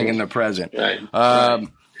happening in the present. Right.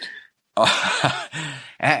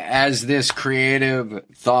 As this creative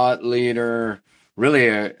thought leader, really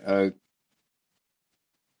an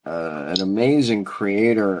amazing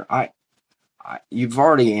creator, you've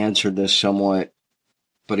already answered this somewhat,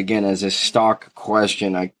 but again, as a stock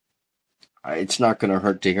question, it's not going to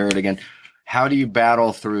hurt to hear it again. How do you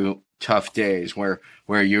battle through tough days where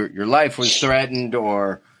your life was threatened,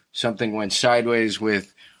 or something went sideways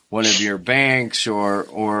with one of your banks,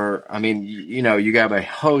 or I mean, you have a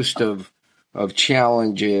host of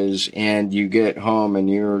challenges, and you get home and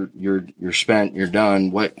you're spent, you're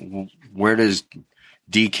done. Where does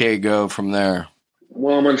DK go from there?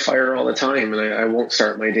 Well, I'm on fire all the time, and I won't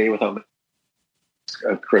start my day without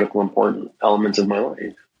a critical, important elements of my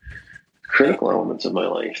life. Critical elements of my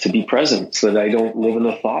life, to be present, so that I don't live in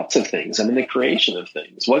the thoughts of things. I'm in the creation of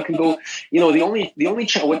things. What can go,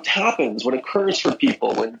 what happens, what occurs for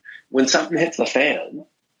people when something hits the fan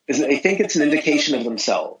is that they think it's an indication of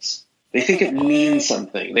themselves. They think it means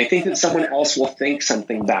something. They think that someone else will think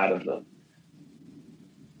something bad of them.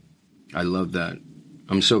 I love that.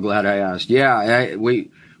 I'm so glad I asked. Yeah,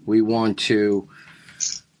 we want to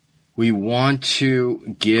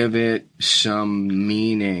give it some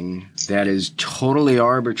meaning that is totally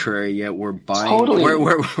arbitrary. Yet we're buying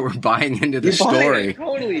we're buying into the story.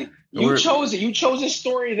 Totally, you chose it. You chose a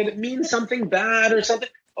story that it means something bad or something.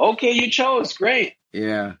 Okay, you chose. Great.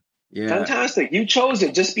 Yeah. Yeah. Fantastic. You chose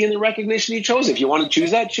it. Just be in the recognition you chose it. If you want to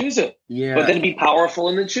choose that, choose it. Yeah. But then be powerful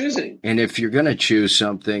in the choosing. And if you're going to choose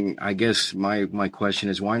something, I guess my question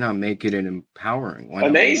is, why not make it an empowering?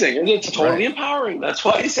 Amazing. It's totally empowering. That's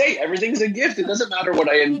why I say everything's a gift. It doesn't matter what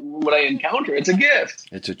I encounter. It's a gift.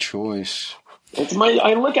 It's a choice.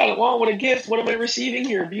 I look at it. Wow, what a gift. What am I receiving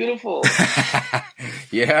here? Beautiful.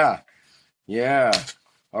 Yeah. Yeah.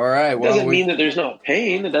 All right. It doesn't mean that there's not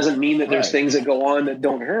pain. It doesn't mean that there's things that go on that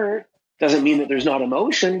don't hurt. It doesn't mean that there's not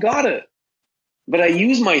emotion. Got it. But I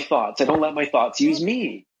use my thoughts. I don't let my thoughts use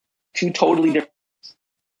me. Two totally different.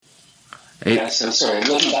 Yes, I'm sorry. I'm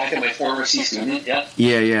looking back at my former C student. Yeah.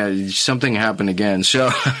 Yeah. Something happened again. So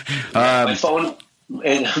my phone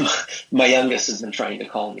and my youngest has been trying to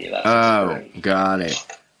call me. Got it.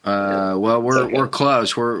 Well, we're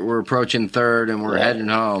close. We're approaching third, and we're heading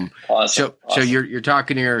home. Awesome. So you're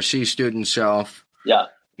talking to your C student self. Yeah.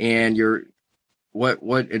 And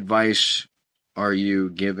what advice are you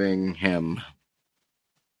giving him?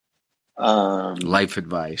 Life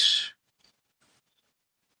advice.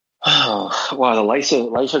 Oh, wow, the life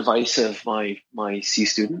advice of my C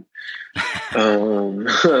student.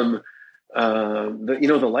 The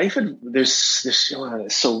life of there's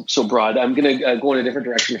so broad. I'm gonna go in a different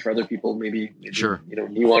direction for other people, maybe sure.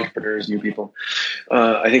 New entrepreneurs, new people.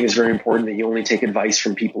 I think it's very important that you only take advice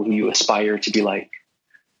from people who you aspire to be like.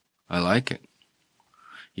 I like it.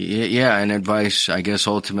 Yeah, and advice, I guess,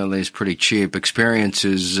 ultimately is pretty cheap. Experience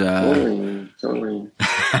is totally.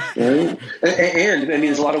 Right? And I mean,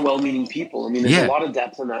 there's a lot of well-meaning people. I mean, there's a lot of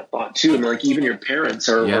depth in that thought too. I mean, like even your parents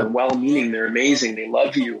are well-meaning. They're amazing. They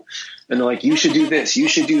love you, and they're like, you should do this, you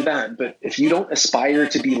should do that. But if you don't aspire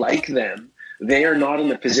to be like them, they are not in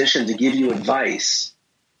the position to give you advice.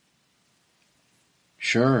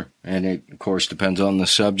 Sure, and it of course depends on the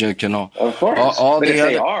subject and all. Of course, all but the if other,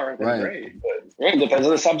 they are, then great. But it depends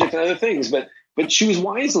on the subject and other things. But choose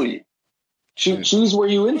wisely. Choose where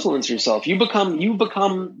you influence yourself. You become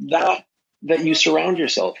that you surround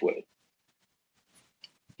yourself with.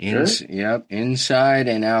 Yep, inside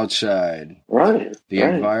and outside. Right. The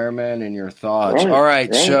environment and your thoughts. All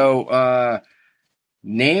right. So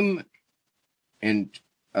name and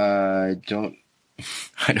I don't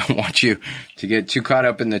want you to get too caught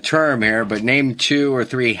up in the term here, but name 2 or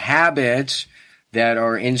 3 habits that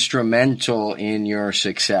are instrumental in your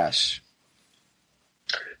success.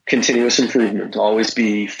 Continuous improvement. Always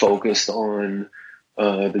be focused on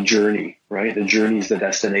the journey, right? The journey is the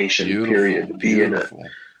destination, period. Be in it,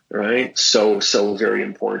 right? So very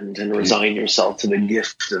important. And resign yourself to the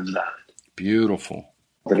gift of that. Beautiful.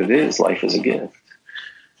 That it is. Life is a gift.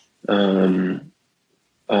 And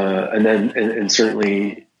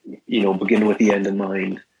certainly, begin with the end in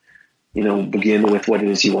mind. Begin with what it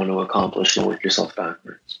is you want to accomplish and work yourself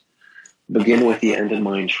backwards. Begin with the end in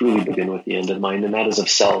mind, truly begin with the end in mind, and that is of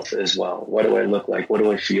self as well. What do I look like? What do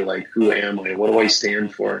I feel like? Who am I? What do I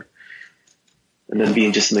stand for? And then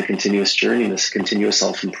being just in the continuous journey, this continuous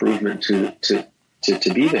self-improvement to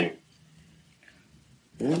be there.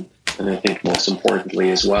 Yeah. And I think most importantly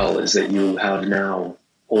as well is that you have now,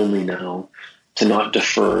 only now, to not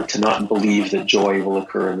defer, to not believe that joy will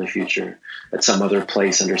occur in the future at some other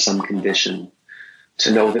place under some condition.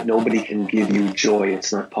 To know that nobody can give you joy.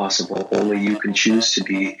 It's not possible. Only you can choose to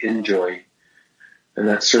be in joy. And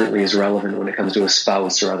that certainly is relevant when it comes to a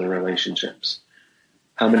spouse or other relationships.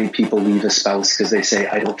 How many people leave a spouse because they say,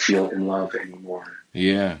 I don't feel in love anymore?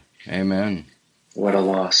 Yeah. Amen. What a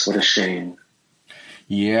loss. What a shame.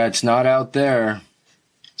 Yeah, it's not out there.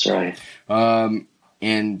 That's right.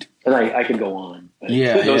 And I could go on.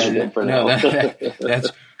 Those are good for now.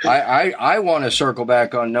 That's I want to circle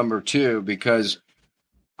back on number 2 because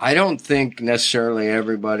I don't think necessarily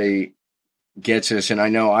everybody gets this, and I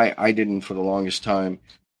know I didn't for the longest time.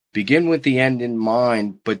 Begin with the end in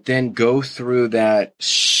mind, but then go through that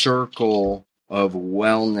circle of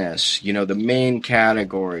wellness, the main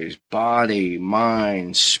categories: body,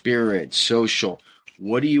 mind, spirit, social.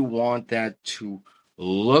 What do you want that to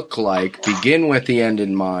look like? Begin with the end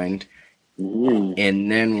in mind.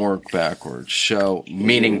 And then work backwards. So,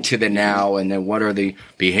 meaning to the now, and then what are the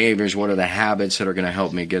behaviors, what are the habits that are going to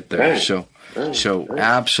help me get there? So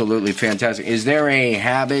absolutely fantastic. Is there a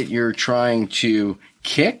habit you're trying to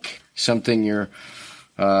kick? Something you're,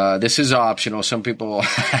 this is optional. Some people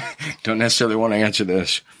don't necessarily want to answer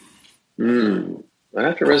this. I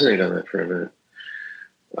have to resonate on that for a minute.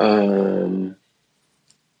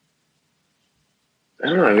 I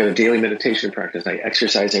don't know. I've got a daily meditation practice. I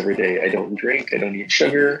exercise every day. I don't drink. I don't eat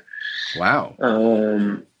sugar. Wow.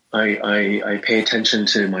 I pay attention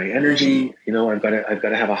to my energy. You know, I've got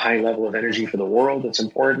to have a high level of energy for the world. That's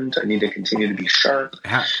important. I need to continue to be sharp.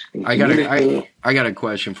 I got a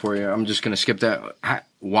question for you. I'm just going to skip that.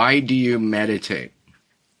 Why do you meditate?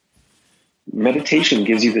 Meditation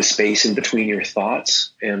gives you the space in between your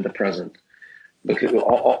thoughts and the present. Because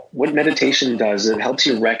what meditation does, it helps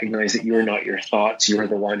you recognize that you're not your thoughts. You're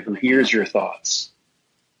the one who hears your thoughts.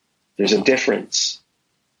 There's a difference,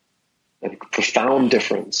 a profound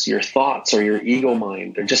difference. Your thoughts are your ego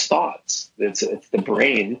mind. They're just thoughts. It's the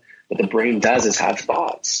brain. What the brain does is have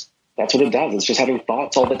thoughts. That's what it does. It's just having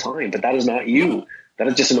thoughts all the time. But that is not you. That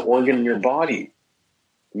is just an organ in your body.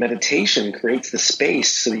 Meditation creates the space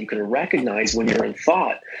so that you can recognize when you're in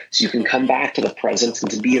thought, so you can come back to the present and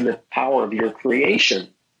to be in the power of your creation,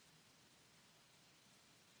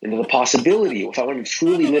 into the possibility. If I want to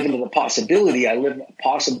truly live into the possibility, I live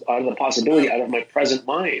out of the possibility out of my present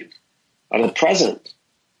mind, out of the present,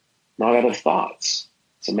 not out of thoughts.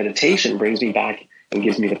 So meditation brings me back and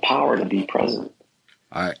gives me the power to be present.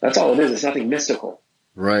 That's all it is. It's nothing mystical.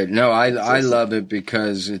 Right. No, I love it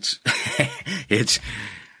because it's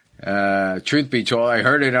truth be told, I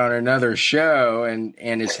heard it on another show, and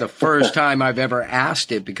it's the first time I've ever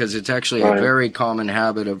asked it, because it's actually a very common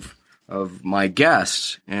habit of my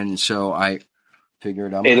guests, and so I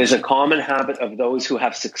figured it is a common habit of those who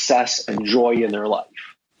have success and joy in their life.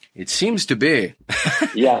 It seems to be.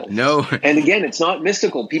 Yeah. No. And again, it's not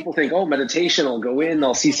mystical. People think, oh, meditation, I'll go in,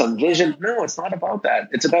 I'll see some vision. No, it's not about that.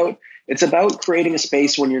 It's about creating a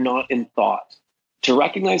space when you're not in thought. To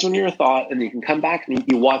recognize when you're a thought, and you can come back and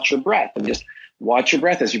you watch your breath, and just watch your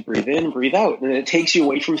breath as you breathe in, breathe out. And it takes you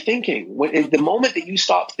away from thinking. The moment that you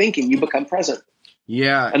stop thinking, you become present.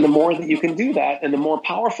 Yeah. And the more that you can do that, and the more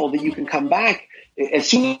powerful that you can come back, as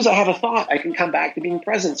soon as I have a thought, I can come back to being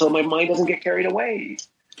present so my mind doesn't get carried away.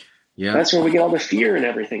 Yeah. That's where we get all the fear and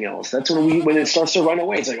everything else. That's when it starts to run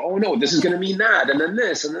away. It's like, oh no, this is going to mean that, and then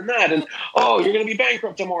this, and then that, and oh, you're going to be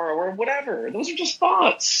bankrupt tomorrow, or whatever. Those are just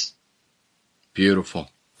thoughts. Beautiful.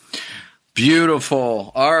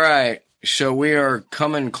 Beautiful. All right. So we are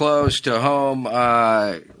coming close to home.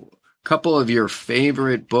 Couple of your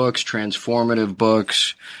favorite books, transformative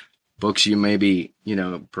books you maybe,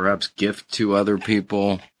 perhaps gift to other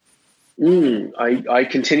people. I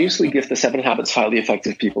continuously gift The 7 Habits of Highly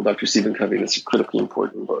Effective People, Dr. Stephen Covey. That's a critically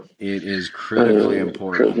important book. It is critically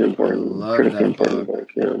important. Critically important. Critically important book.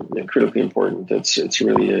 Yeah, critically important. It's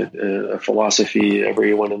really a philosophy.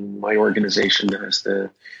 Everyone in my organization has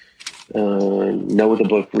to know the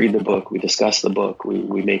book, read the book. We discuss the book.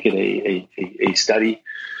 We make it a study.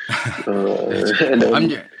 And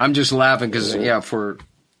then, I'm just laughing because for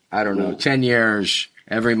 10 years,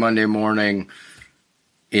 every Monday morning,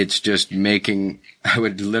 it's just I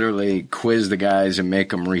would literally quiz the guys and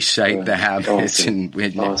make them recite the habits. Awesome.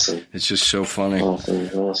 And it's just so funny.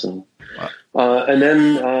 Awesome. Wow. And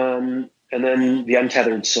then The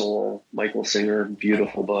Untethered Soul, Michael Singer,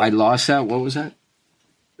 beautiful book. I lost that. What was that?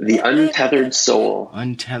 The Untethered Soul.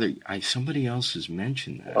 Untethered. Somebody else has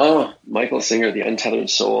mentioned that. Oh, Michael Singer, The Untethered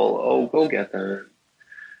Soul. Oh, go get that.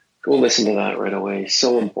 Go listen to that right away.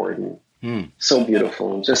 So important. So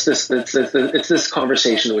beautiful. Just it's this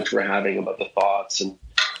conversation which we're having about the thoughts and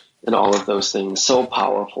all of those things. So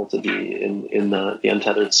powerful to be in the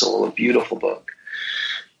Untethered Soul, a beautiful book.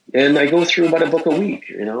 And I go through about a book a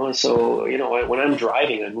week, So, when I'm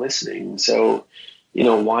driving, I'm listening. So,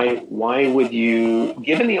 why would you,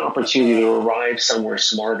 given the opportunity to arrive somewhere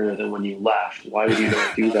smarter than when you left, why would you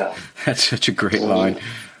not do that? That's such a great line.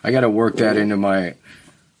 I got to work that into my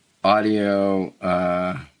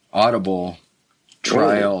Audible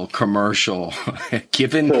trial commercial.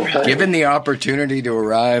 given the opportunity to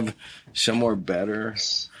arrive somewhere better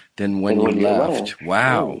than when you left.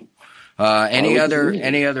 Wow. Any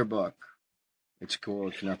other book? It's cool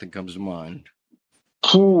if nothing comes to mind.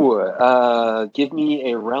 Give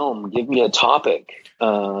me a realm. Give me a topic.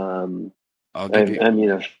 I'll give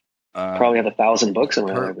you. Probably have 1,000 books in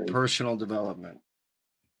my library. Personal development.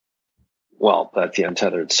 Well, that's The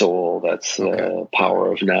Untethered Soul. That's the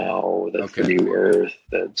Power of Now. That's The New Earth.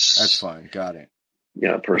 That's fine. Got it.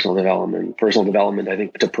 Yeah, personal development. Personal development. I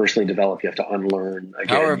think to personally develop, you have to unlearn. Again,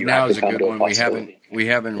 Power of Now is a good one. We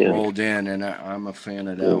haven't rolled in, and I'm a fan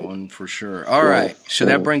of that one for sure. All right, so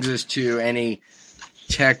that brings us to any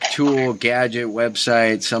tech tool, gadget,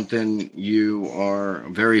 website, something you are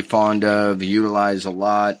very fond of, utilize a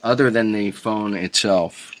lot, other than the phone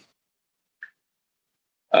itself.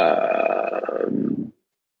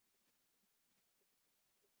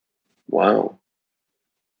 Wow.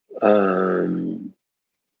 I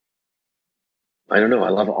don't know. I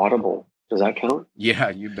love Audible. Does that count? Yeah,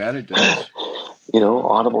 you bet it does.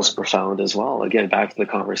 Audible's profound as well. Again, back to the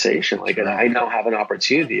conversation. Like, right. I now have an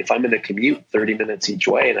opportunity. If I'm in a commute 30 minutes each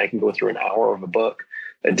way and I can go through an hour of a book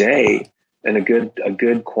a day, and a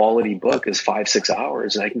good quality book is 5-6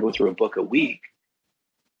 hours, and I can go through a book a week.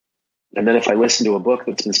 And then if I listen to a book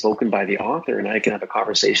that's been spoken by the author, and I can have a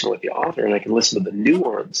conversation with the author, and I can listen to the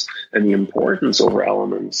nuance and the importance over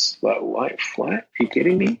elements. What? Are you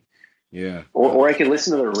kidding me? Yeah. Or I can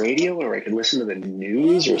listen to the radio, or I can listen to the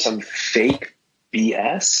news, or some fake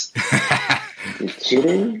BS. You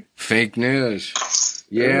kidding? Fake news.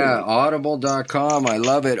 Yeah, audible.com. I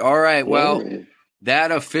love it. All right, well,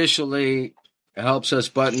 that officially helps us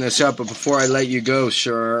button this up. But before I let you go,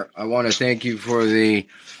 sir, I want to thank you for the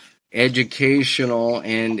educational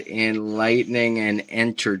and enlightening and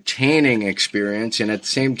entertaining experience, and at the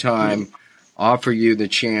same time offer you the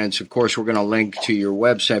chance. Of course, we're going to link to your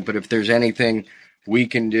website, but if there's anything we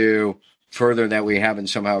can do further that we haven't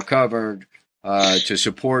somehow covered to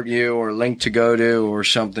support you, or link to go to, or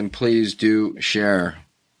something, please do share.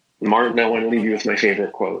 Martin, I want to leave you with my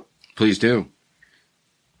favorite quote. Please do.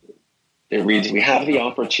 It reads, "We have the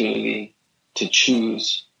opportunity to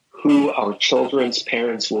choose who our children's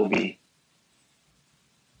parents will be."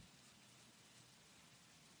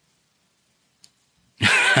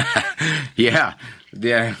 Yeah.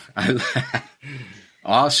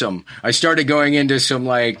 Awesome. I started going into some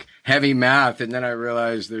heavy math, and then I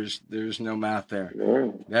realized there's no math there.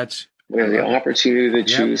 That's we have the opportunity to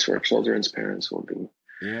choose who our children's parents will be.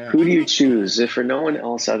 Yeah. Who do you choose if for no one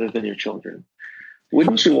else other than your children?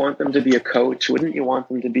 Wouldn't you want them to be a coach? Wouldn't you want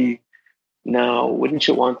them to be wouldn't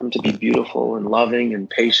you want them to be beautiful and loving and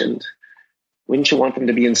patient? Wouldn't you want them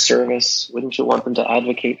to be in service? Wouldn't you want them to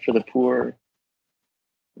advocate for the poor?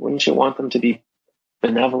 Wouldn't you want them to be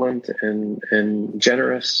benevolent and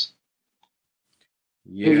generous?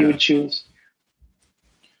 Yeah. Who you would choose?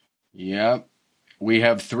 Yep. We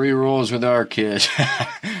have 3 rules with our kids.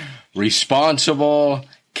 Responsible,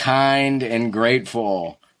 kind, and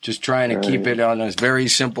grateful. Just trying to keep it on a very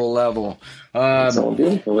simple level. That's all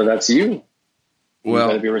beautiful. Well, that's you. Well,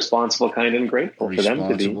 got to be responsible, kind, and grateful for them to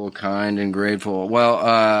be. Responsible, kind, and grateful.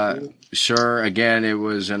 Well, sir, again, it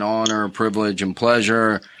was an honor, privilege, and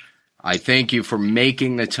pleasure. I thank you for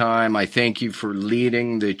making the time. I thank you for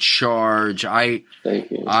leading the charge.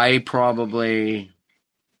 Thank you.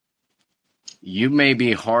 You may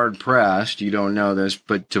be hard pressed, you don't know this,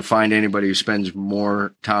 but to find anybody who spends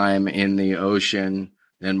more time in the ocean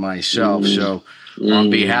than myself. So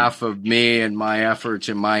on behalf of me and my efforts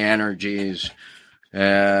and my energies,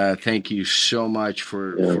 thank you so much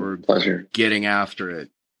for pleasure. Getting after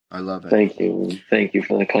it. I love it. Thank you. Thank you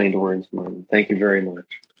for the kind words, Martin. Thank you very much.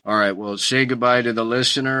 All right. Well, say goodbye to the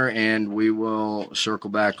listener, and we will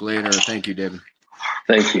circle back later. Thank you, David.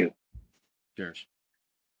 Thank you. Cheers.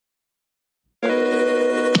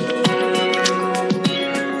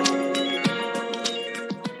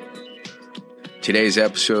 Today's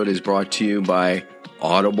episode is brought to you by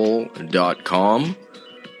Audible.com.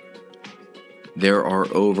 There are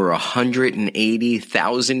over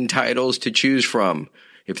 180,000 titles to choose from.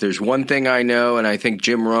 If there's one thing I know, and I think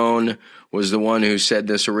Jim Rohn was the one who said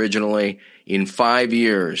this originally, in 5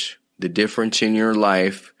 years, the difference in your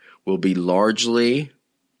life will be largely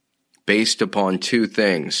based upon 2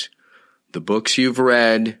 things: the books you've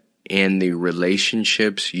read and the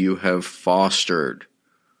relationships you have fostered.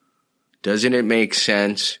 Doesn't it make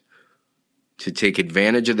sense to take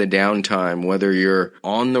advantage of the downtime, whether you're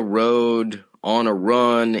on the road, on a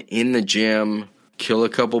run, in the gym, kill a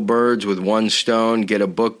couple birds with one stone, get a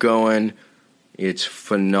book going? It's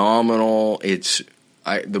phenomenal.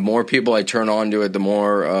 The more people I turn on to it, the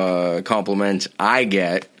more compliments I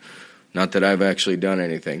get. Not that I've actually done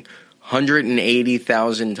anything.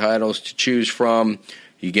 180,000 titles to choose from.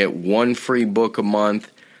 You get 1 free book a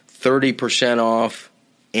month, 30% off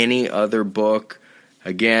any other book.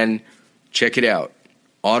 Again, check it out.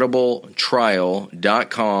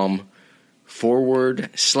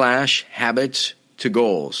 audibletrial.com/habits to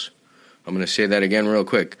goals. I'm going to say that again real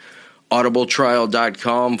quick.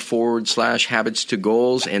 audibletrial.com/habits to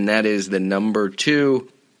goals, and that is the number 2.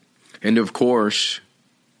 And of course,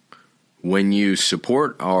 when you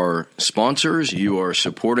support our sponsors, you are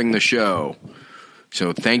supporting the show.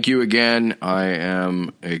 So thank you again. I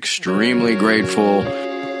am extremely grateful.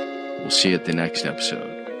 We'll see you at the next episode.